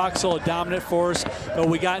 Scott Croxall, a dominant force. But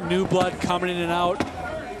we got new blood coming in and out.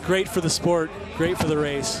 Great for the sport, great for the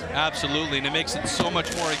race. Absolutely, and it makes it so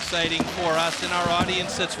much more exciting for us and our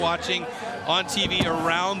audience that's watching on TV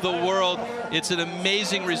around the world. It's an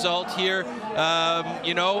amazing result here.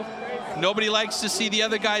 You know, nobody likes to see the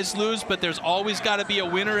other guys lose, but there's always got to be a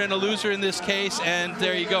winner and a loser in this case, and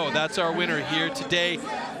there you go. That's our winner here today,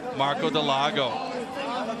 Marco Delago.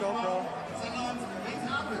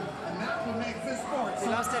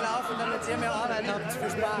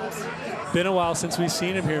 Been a while since we've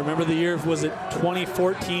seen him here. Remember the year, was it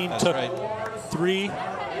 2014? That's took right. 3.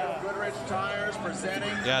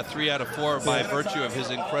 Yeah, 3 out of 4 by virtue of his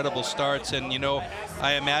incredible starts. And, you know,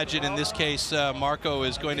 I imagine in this case, Marco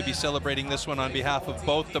is going to be celebrating this one on behalf of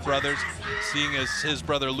both the brothers, seeing as his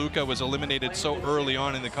brother Luca was eliminated so early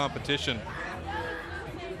on in the competition.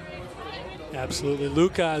 Absolutely.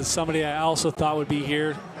 Luca is somebody I also thought would be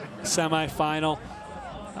here, semi-final.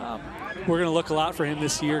 We're going to look a lot for him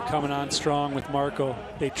this year coming on strong with Marco.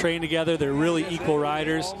 They train together. They're really equal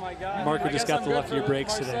riders. Marco just got the luckier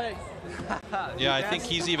breaks today. Yeah, I think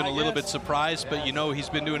he's even a little bit surprised, but you know he's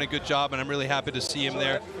been doing a good job, and I'm really happy to see him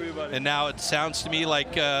there. And now it sounds to me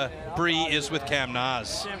like Bree is with Cam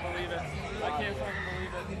Nas.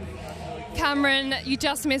 Cameron, you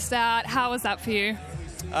just missed out. How was that for you?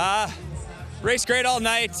 Raced great all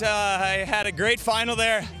night. I had a great final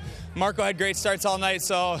there. Marco had great starts all night,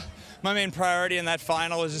 so my main priority in that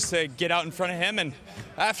final was just to get out in front of him. And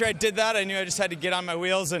after I did that, I knew I just had to get on my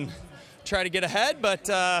wheels and try to get ahead. But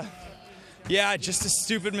yeah, just a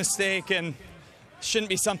stupid mistake and shouldn't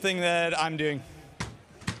be something that I'm doing.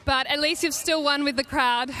 But at least you've still won with the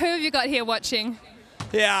crowd. Who have you got here watching?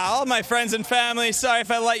 Yeah, all my friends and family. Sorry if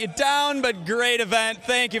I let you down, but great event.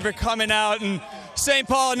 Thank you for coming out. And St.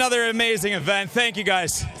 Paul, another amazing event. Thank you,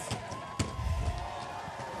 guys.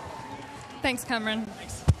 Thanks, Cameron.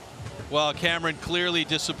 Well, Cameron clearly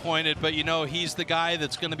disappointed, but you know, he's the guy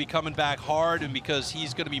that's going to be coming back hard, and because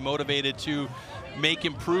he's going to be motivated to make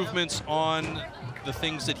improvements on the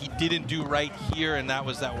things that he didn't do right here, and that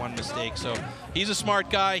was that one mistake. So he's a smart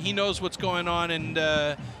guy. He knows what's going on,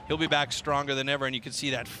 and he'll be back stronger than ever. And you can see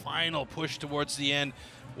that final push towards the end.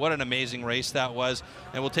 What an amazing race that was.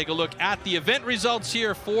 And we'll take a look at the event results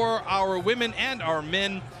here for our women and our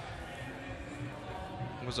men.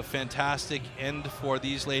 It was a fantastic end for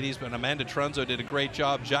these ladies, but Amanda Trunzo did a great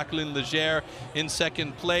job. Jacqueline Legere in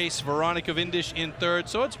second place, Veronica Vindish in third.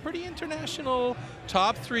 So it's pretty international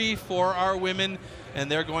top 3 for our women, and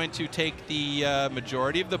they're going to take the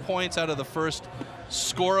majority of the points out of the first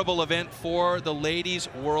scoreable event for the Ladies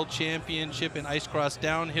World Championship in Ice Cross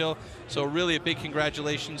Downhill. So really a big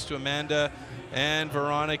congratulations to Amanda and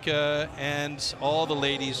Veronica and all the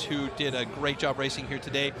ladies who did a great job racing here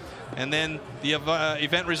today. And then the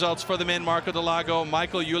event results for the men: Marco Delago,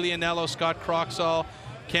 Michael Iulianello, Scott Croxall,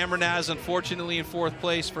 Cameron Naz, unfortunately in 4th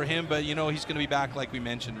place for him, but you know he's going to be back like we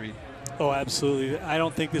mentioned, Reed. Oh, absolutely. I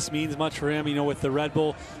don't think this means much for him. You know, with the Red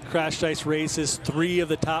Bull Crashed Ice races, 3 of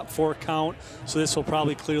the top 4 count, so this will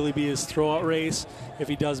probably clearly be his throwout race if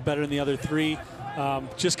he does better than the other 3.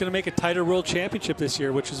 Just going to make a tighter World Championship this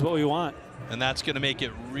year, which is what we want. And that's going to make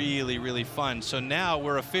it really, really fun. So now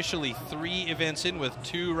we're officially 3 events in with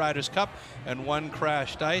 2 Riders' Cup and 1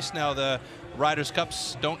 crashed ice. Now the Riders'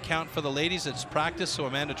 Cups don't count for the ladies. It's practice. So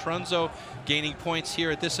Amanda Trunzo gaining points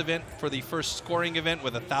here at this event for the first scoring event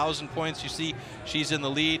with 1,000 points. You see she's in the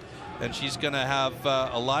lead, and she's going to have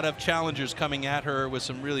a lot of challengers coming at her with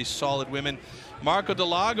some really solid women. Marco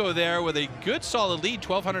Delago there with a good solid lead,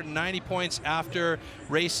 1,290 points after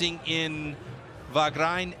racing in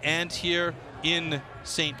Wagrain and here in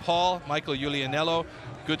St. Paul. Michael Julianello,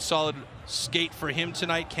 good solid skate for him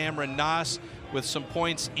tonight. Cameron Naas with some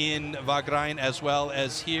points in Wagrain as well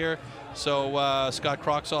as here. So Scott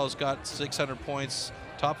Croxall has got 600 points.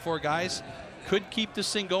 Top 4 guys could keep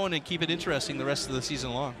this thing going and keep it interesting the rest of the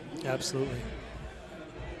season long. Absolutely.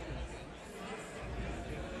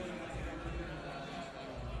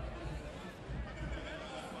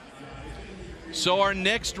 So our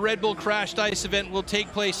next Red Bull Crashed Ice event will take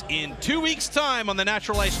place in 2 weeks' time on the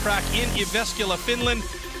natural ice track in Jyväskylä, Finland.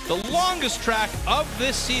 The longest track of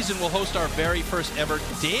this season will host our very first ever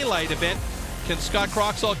daylight event. Can Scott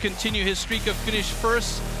Croxall continue his streak of finish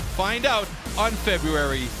first? Find out on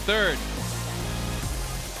February 3rd.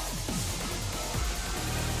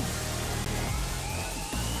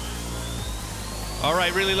 All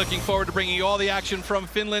right, really looking forward to bringing you all the action from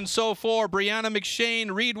Finland. So for Brianna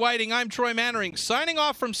McShane, Reed Whiting, I'm Troy Mannering, signing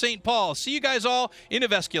off from St. Paul. See you guys all in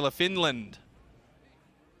Jyväskylä, Finland.